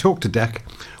 before I talk to Dec,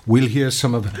 we'll hear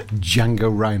some of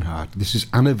Django Reinhardt. This is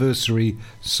Anniversary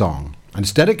Song, and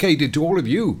it's dedicated to all of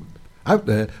you out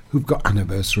there who've got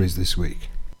anniversaries this week.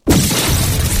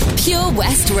 Pure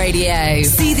West Radio.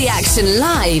 See the action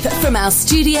live from our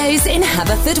studios in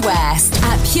Haverfordwest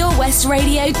at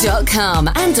purewestradio.com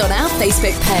and on our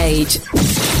Facebook page.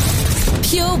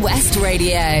 Pure West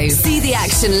Radio. See the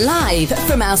action live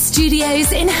from our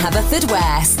studios in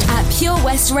Haverfordwest at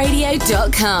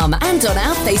purewestradio.com and on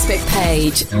our Facebook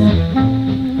page.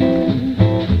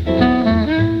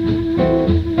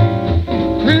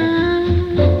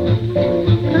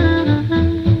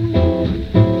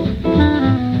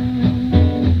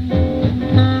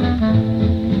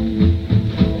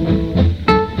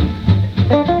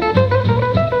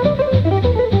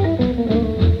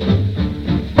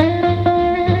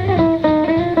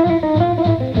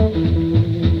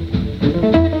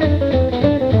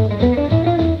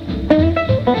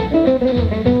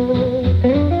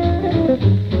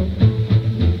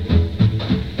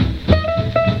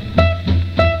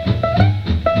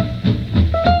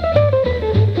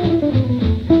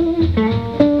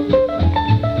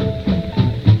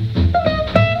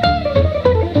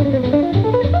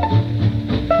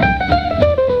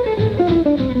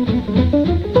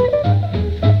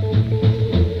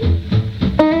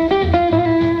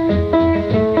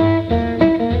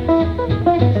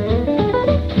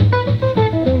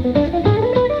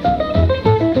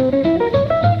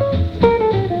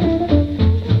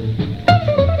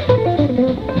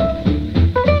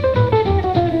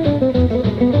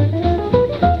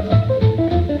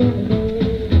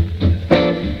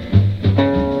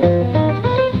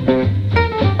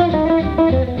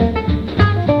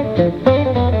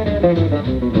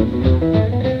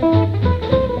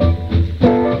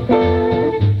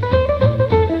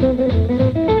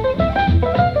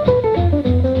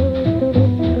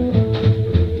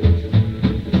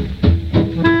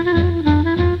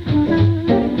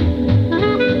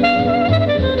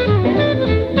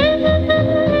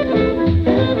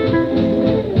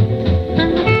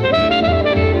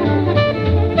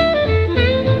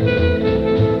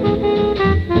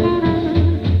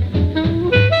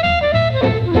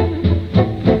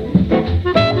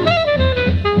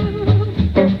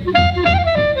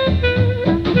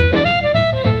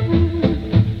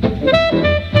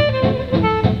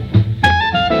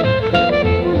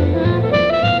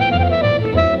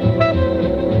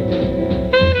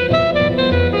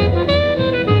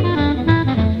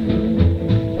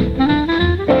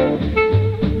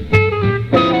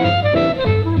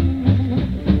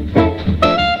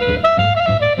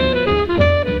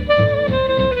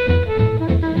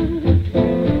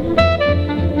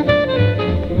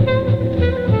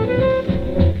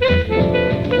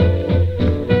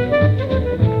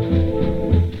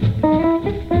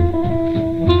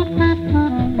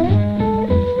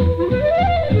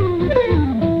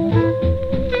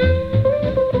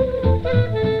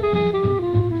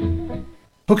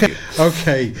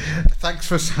 Okay, thanks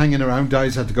for hanging around.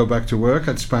 Di's had to go back to work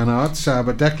at Span Arts,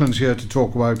 but Declan's here to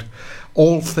talk about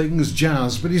all things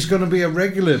jazz, but he's going to be a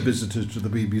regular visitor to the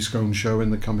BB Skone show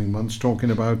in the coming months, talking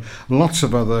about lots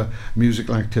of other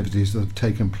musical activities that have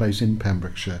taken place in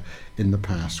Pembrokeshire in the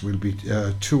past. We'll be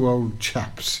two old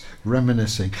chaps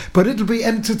reminiscing, but it'll be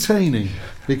entertaining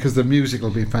because the music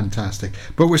will be fantastic.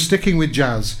 But we're sticking with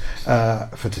jazz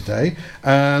for today,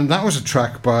 and that was a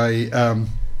track by...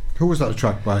 who was that a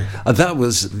track by? That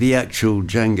was the actual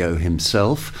Django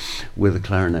himself with a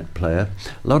clarinet player.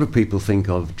 A lot of people think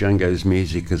of Django's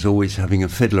music as always having a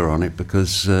fiddler on it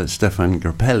because Stefan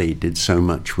Grappelli did so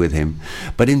much with him.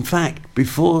 But in fact,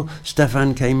 before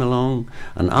Stefan came along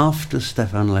and after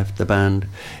Stefan left the band,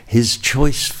 his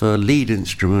choice for lead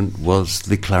instrument was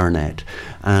the clarinet.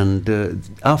 And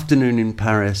Afternoon in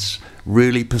Paris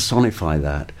really personify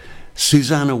that.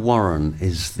 Susanna Warren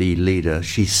is the leader.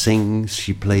 She sings,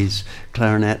 she plays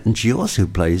clarinet, and she also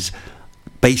plays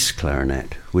bass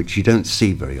clarinet, which you don't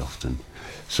see very often.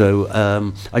 So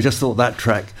I just thought that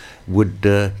track would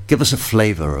give us a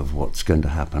flavour of what's going to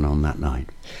happen on that night.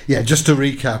 Yeah, just to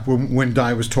recap, when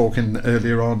Di was talking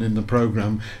earlier on in the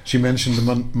programme, she mentioned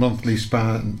the monthly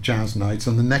Span Jazz Nights,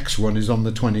 and the next one is on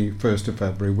the 21st of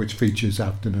February, which features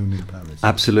Afternoon in Paris.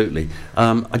 Absolutely.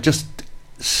 I just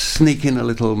sneak in a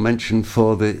little mention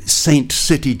for the Saint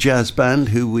City Jazz Band,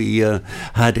 who we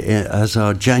had as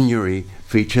our January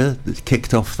feature that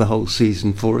kicked off the whole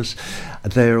season for us.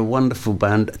 They're a wonderful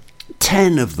band.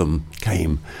 10 of them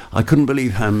came. I couldn't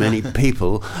believe how many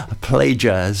people play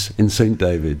jazz in St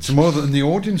David's. It's more than the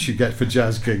audience you get for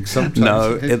jazz gigs sometimes.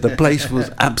 No, the place was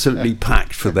absolutely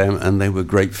packed for them, and they were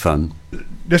great fun.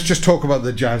 Let's just talk about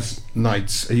the jazz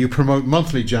nights. You promote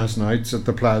monthly jazz nights at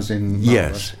the Plaza in Marlborough.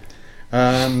 Yes.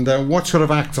 And what sort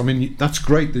of acts? I mean, that's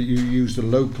great that you used a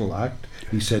local act.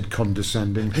 He said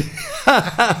condescendingly.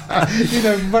 You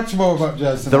know much more about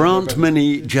jazz than There I do, aren't but-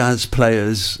 many jazz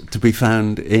players to be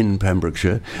found in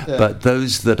Pembrokeshire, but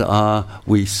those that are,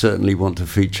 we certainly want to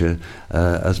feature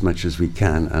as much as we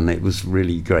can, and it was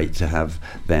really great to have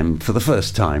them for the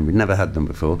first time. We'd never had them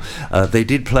before. They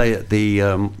did play at the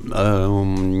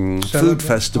Food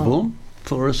Festival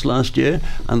for us last year,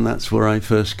 and that's where I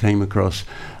first came across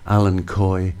Alan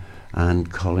Coy and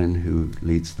Colin, who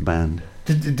leads the band.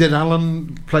 Did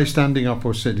Alan play standing up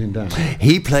or sitting down?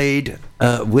 He played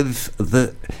with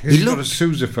the... He's got a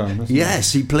sousaphone, hasn't he?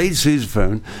 Yes, he played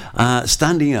sousaphone,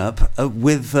 standing up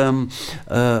with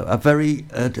a very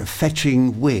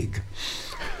fetching wig.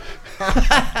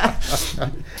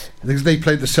 Because they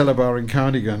played the Cellar Bar in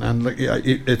Cardigan, and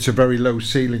it's a very low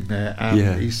ceiling there. And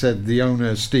Yeah. he said the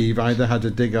owner, Steve, either had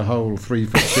to dig a hole 3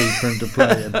 foot deep for him to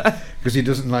play in, because he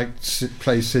doesn't like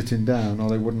play sitting down, or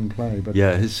they wouldn't play. But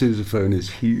Yeah, his sousaphone is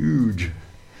huge.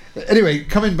 anyway,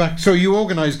 coming back, so you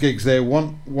organise gigs there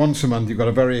once a month. You've got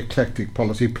a very eclectic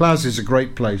policy. Plaza is a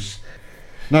great place.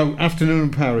 Now, Afternoon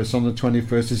in Paris on the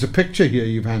 21st. There's a picture here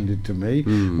you've handed to me,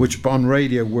 which on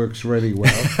radio works really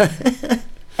well.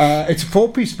 It's a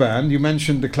 4-piece band. You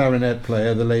mentioned the clarinet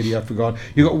player, the lady I forgot.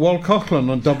 You got Wal Coughlin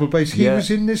on double bass. He was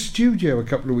in this studio a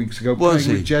couple of weeks ago Was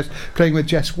playing he? playing with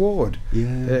Jess Ward.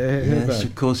 Yes,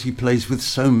 of course, he plays with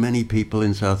so many people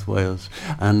in South Wales,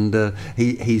 and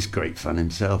he's great fun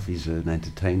himself. He's an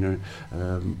entertainer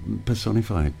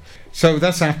personified. So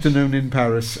that's Afternoon in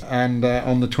Paris, and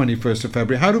on the 21st of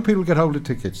February. How do people get hold of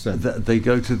tickets then? They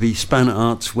go to the Span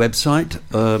Arts website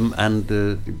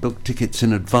and book tickets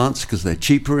in advance, because they're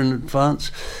cheaper in advance,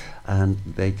 and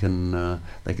they can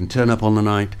turn up on the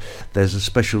night. There's a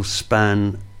special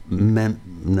Span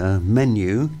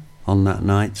menu on that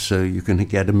night, so you can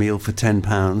get a meal for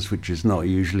 £10, which is not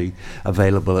usually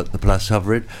available at the Place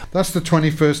Huvered. That's the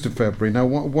 21st of February. Now,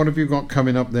 what have you got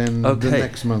coming up then the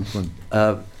next month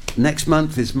then? Next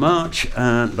month is March,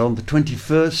 and on the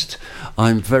 21st,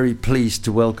 I'm very pleased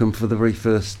to welcome for the very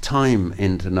first time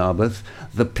into Narberth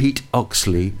the Pete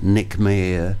Oxley Nick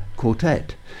Mayer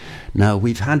Quartet. Now,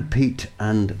 we've had Pete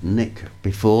and Nick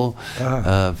before.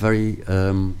 Very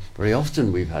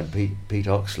often we've had Pete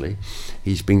Oxley.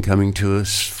 He's been coming to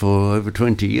us for over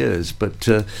 20 years, but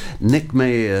Nick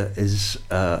Mayer is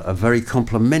a very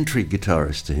complimentary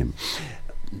guitarist to him.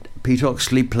 Pete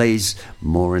Oxley plays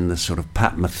more in the sort of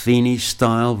Pat Metheny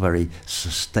style, very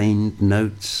sustained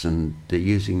notes, and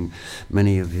using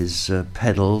many of his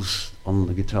pedals on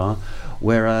the guitar,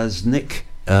 whereas Nick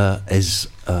is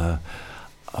a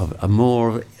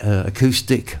more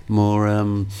acoustic,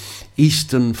 more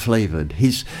Eastern flavoured.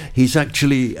 He's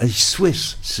actually a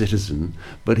Swiss citizen,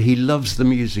 but he loves the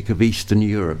music of Eastern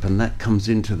Europe, and that comes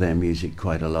into their music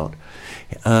quite a lot.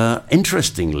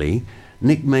 Interestingly,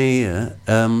 Nick Mayer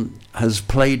has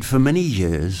played for many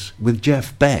years with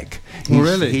Jeff Beck.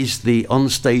 Really? He's the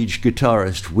on-stage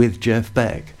guitarist with Jeff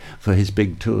Beck for his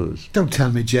big tours. Don't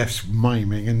tell me Jeff's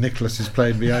miming and Nicholas is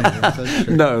playing behind him. That's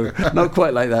true. No, not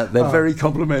quite like that. They're very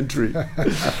complimentary.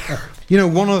 You know,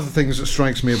 one of the things that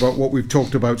strikes me about what we've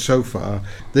talked about so far,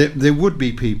 there would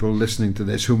be people listening to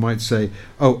this who might say,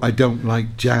 oh, I don't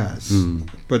like jazz.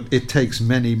 But it takes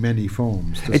many, many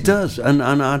forms. It does, and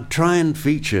I try and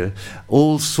feature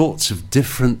all sorts of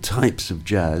different types of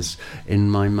jazz in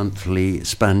my monthly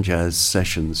Span Jazz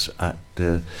sessions at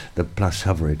the Place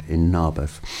Huvered in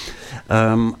Narberth.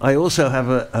 I also have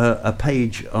a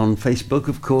page on Facebook,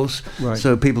 of course, Right.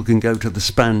 so people can go to the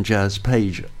Span Jazz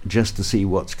page just to see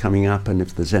what's coming up and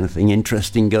if there's anything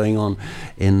interesting going on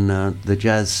in the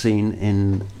jazz scene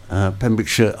in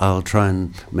Pembrokeshire. I'll try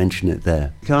and mention it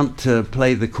there. Can't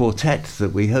play the quartet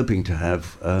that we're hoping to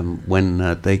have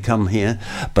when they come here,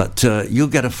 but you'll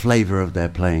get a flavour of their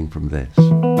playing from this.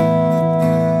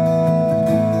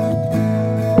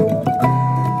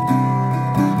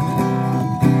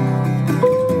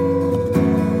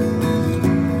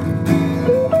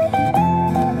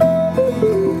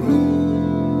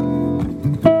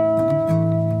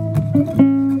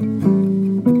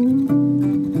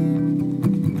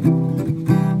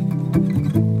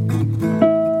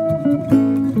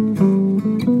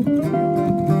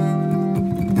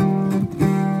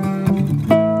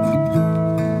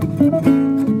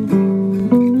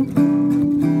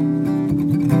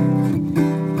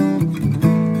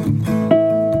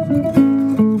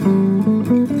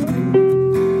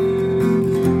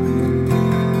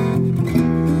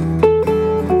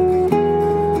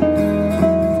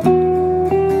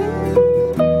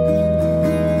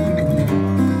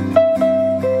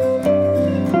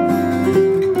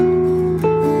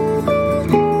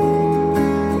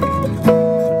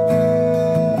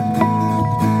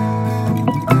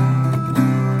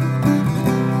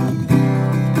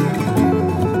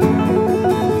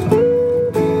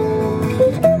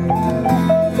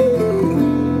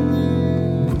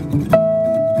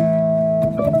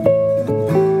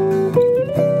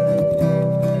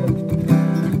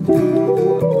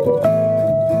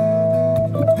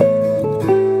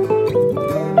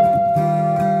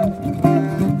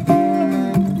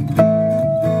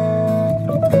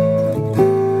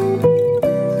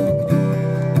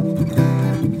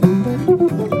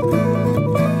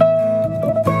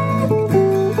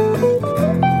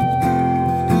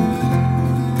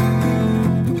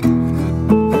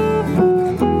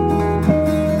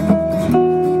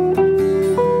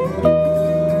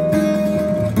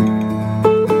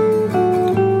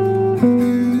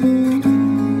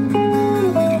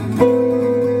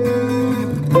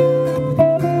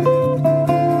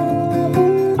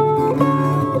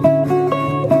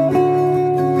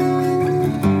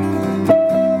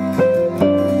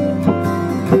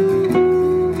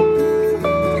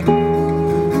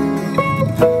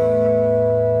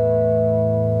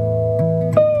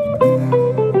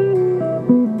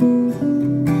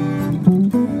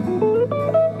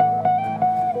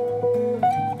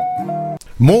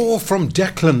 from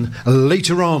Declan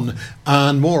later on,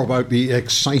 and more about the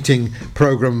exciting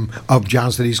programme of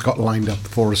jazz that he's got lined up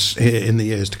for us in the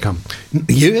years to come.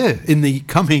 In the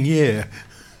coming year.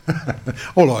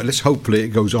 All right, hopefully it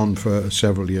goes on for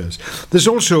several years. There's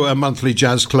also a monthly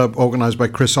jazz club organised by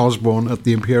Chris Osborne at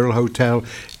the Imperial Hotel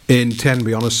in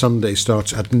Tenby on a Sunday.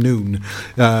 Starts at noon.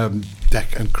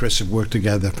 Dec and Chris have worked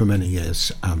together for many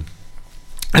years.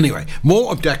 Anyway,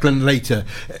 more of Declan later.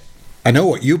 I know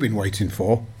what you've been waiting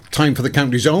for. Time for the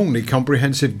county's only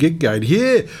comprehensive gig guide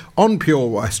here on Pure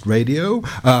West Radio.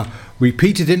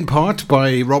 Repeated in part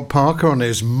by Rob Parker on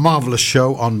his marvellous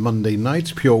show on Monday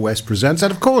nights, Pure West Presents.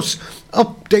 And of course,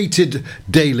 updated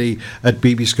daily at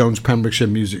BB Skone's Pembrokeshire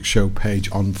Music Show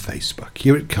page on Facebook.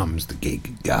 Here it comes, the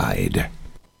gig guide.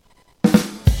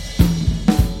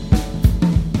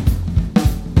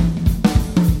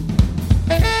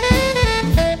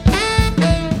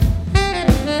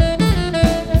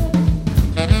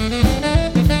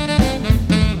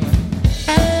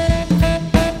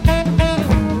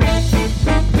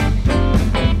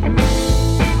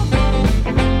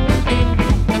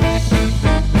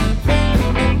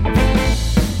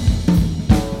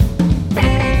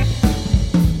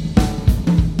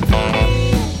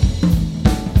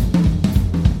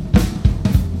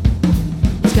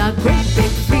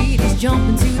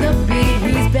 Jumping to the beat,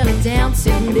 he's belly down,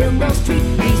 sitting in the street.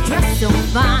 He's dressed so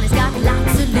fine, he's got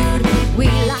lots of loot. We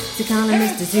like to call him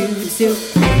Mr. Zoot.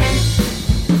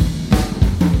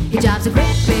 He drives a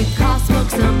great big car,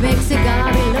 smokes a big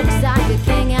cigar. He looks like a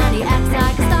king and he acts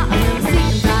like a star. I've never seen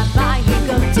him drive by, he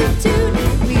goes toot toot.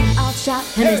 We all shout,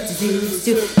 and Mr. Zoot.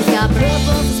 He's got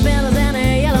purple suspenders and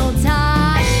a yellow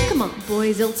tie. Come on,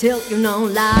 boys, he'll tilt you no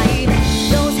lie.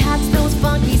 Those hats, those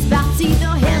funky spots, see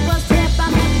no hair was drip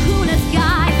on the coolest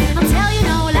guy. I'm telling you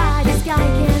no lie, this guy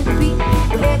can't beat.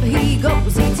 Wherever he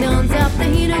goes, he turns up the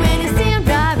heater when you see him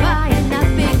drive by in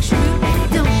that big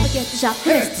Chevrolet. Don't forget to shop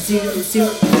Mr.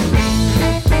 Zoot.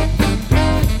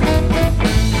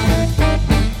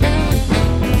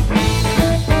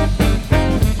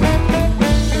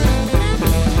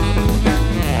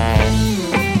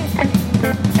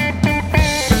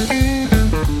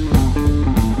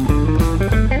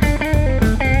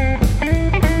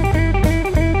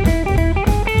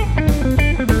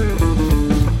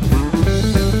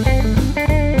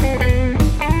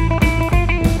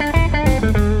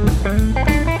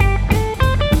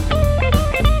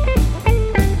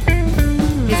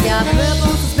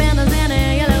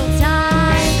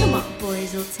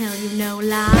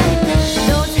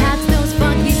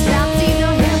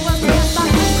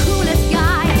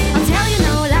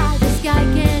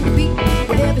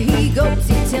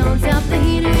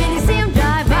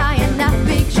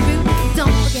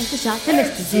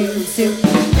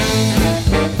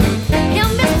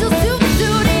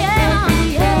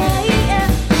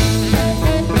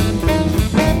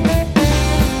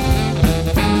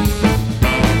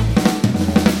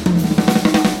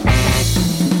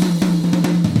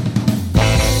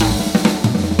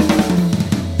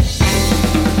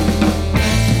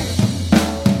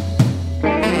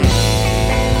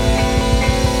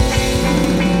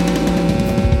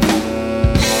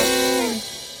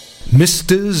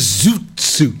 Mr. Zoot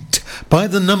Suit by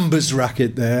the Numbers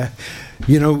Racket there.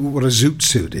 You know what a zoot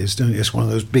suit is, don't you? It's one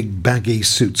of those big baggy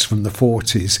suits from the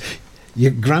 40s. Your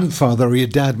grandfather or your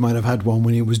dad might have had one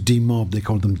when he was demobbed. They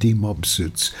called them demob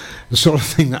suits. The sort of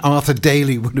thing that Arthur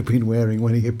Daly would have been wearing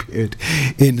when he appeared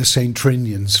in the St.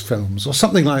 Trinian's films or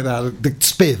something like that. The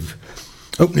Spiv,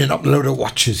 opening up a load of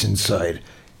watches inside.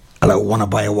 Hello, want to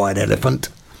buy a white elephant?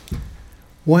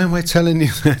 Why am I telling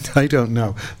you that? I don't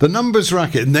know. The Numbers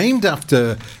Racket, named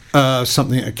after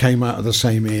something that came out of the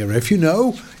same era. If you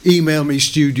know, email me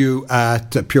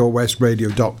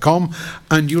studio@purewestradio.com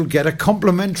and you'll get a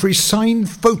complimentary signed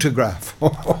photograph.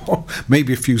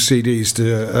 Maybe a few CDs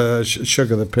to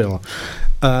sugar the pill.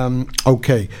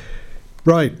 Okay.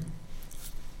 Right.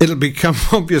 It'll become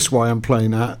obvious why I'm playing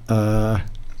that.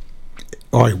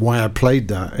 Why I played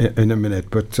that in a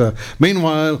minute. But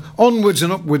meanwhile, onwards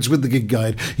and upwards with the gig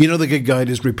guide. You know, the gig guide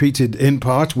is repeated in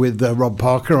part with Rob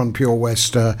Parker on Pure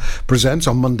West Presents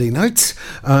on Monday nights.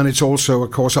 And it's also,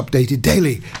 of course, updated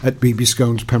daily at BB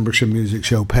Skone's Pembrokeshire Music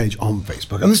Show page on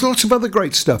Facebook. And there's lots of other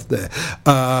great stuff there.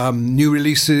 New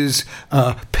releases,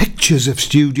 pictures of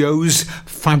studios,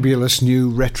 fabulous new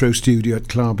retro studio at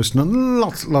Clarbeston, and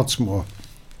lots more.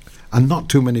 and not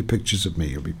too many pictures of me,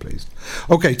 you'll be pleased.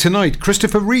 OK, tonight,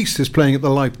 Christopher Reese is playing at the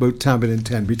Lifeboat Tavern in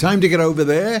Tenby. Time to get over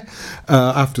there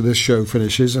after this show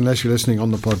finishes, unless you're listening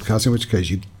on the podcast, in which case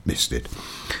you missed it.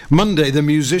 Monday, the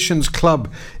Musicians Club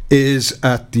is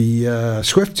at the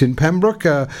Swifts in Pembroke.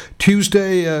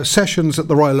 Tuesday, sessions at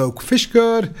the Royal Oak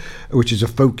Fishguard, which is a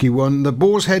folky one. The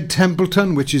Boar's Head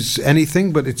Templeton, which is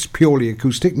anything, but it's purely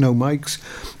acoustic, no mics.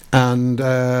 And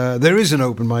there is an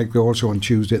open mic also on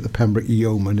Tuesday at the Pembroke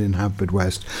Yeoman in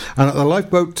Haverfordwest. And at the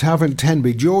Lifeboat Tavern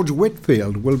Tenby, George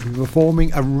Whitfield will be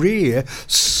performing a rare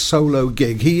solo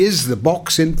gig. He is the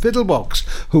box in Fiddlebox,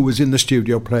 who was in the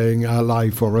studio playing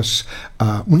live for us.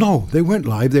 No, they weren't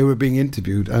live, they were being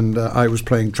interviewed. And I was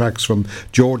playing tracks from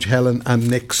George, Helen and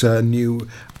Nick's new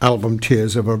album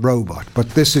Tears of a Robot. But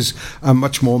this is a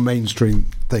much more mainstream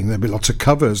thing. There'll be lots of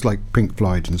covers like Pink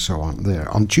Floyd and so on there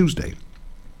on Tuesday.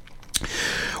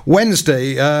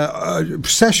 Wednesday,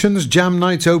 sessions, jam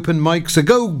nights, open mics, a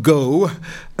go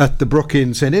at the Brook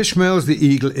Inn St Ishmael's, the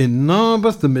Eagle in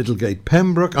Narberth, the Middlegate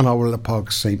Pembroke and Owler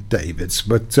Park St David's.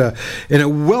 But in a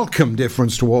welcome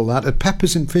difference to all that, at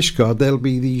Pepper's in Fishguard there'll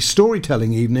be the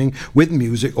storytelling evening with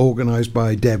music organised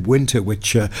by Deb Winter,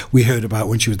 which we heard about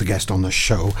when she was the guest on the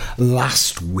show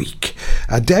last week.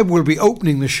 Deb will be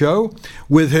opening the show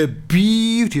with her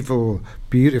beautiful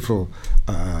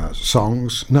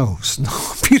songs. No,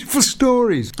 beautiful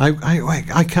stories.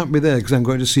 I can't be there because I'm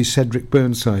going to see Cedric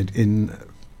Burnside in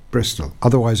Bristol.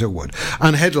 Otherwise I would.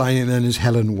 And headlining then is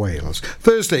Helen Wales.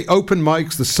 Thursday, open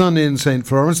mics, the Sun in St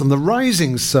Florence and the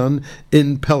Rising Sun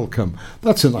in Pelcombe.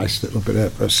 That's a nice little bit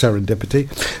of serendipity.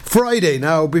 Friday,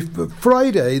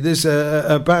 there's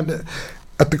a band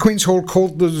at the Queen's Hall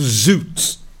called the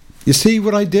Zoots. You see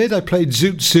what I did? I played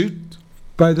Zoot Suit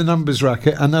by the Numbers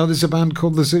Racket, and now there's a band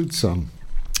called the Zoots on.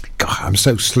 God, I'm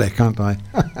so slick, aren't I?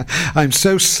 I'm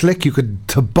so slick you could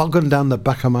toboggan down the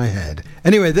back of my head.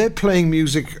 Anyway, they're playing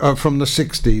music from the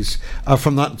 60s,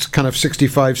 from that kind of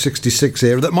 65, 66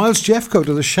 era that Miles Jeffcoat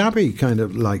of the Shabby kind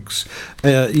of likes.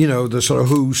 The sort of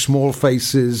Who, Small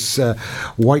Faces,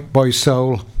 White Boy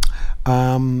Soul.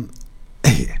 I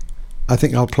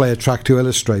think I'll play a track to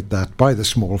illustrate that by the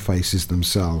Small Faces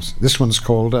themselves. This one's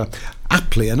called,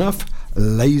 aptly enough,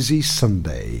 Lazy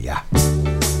Sunday.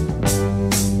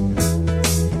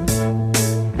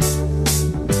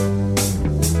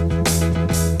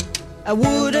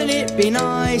 Wouldn't it be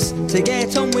nice to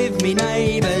get on with me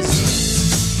neighbours?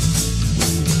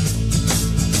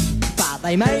 But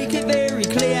they make it very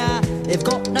clear they've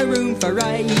got no room for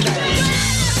ravers.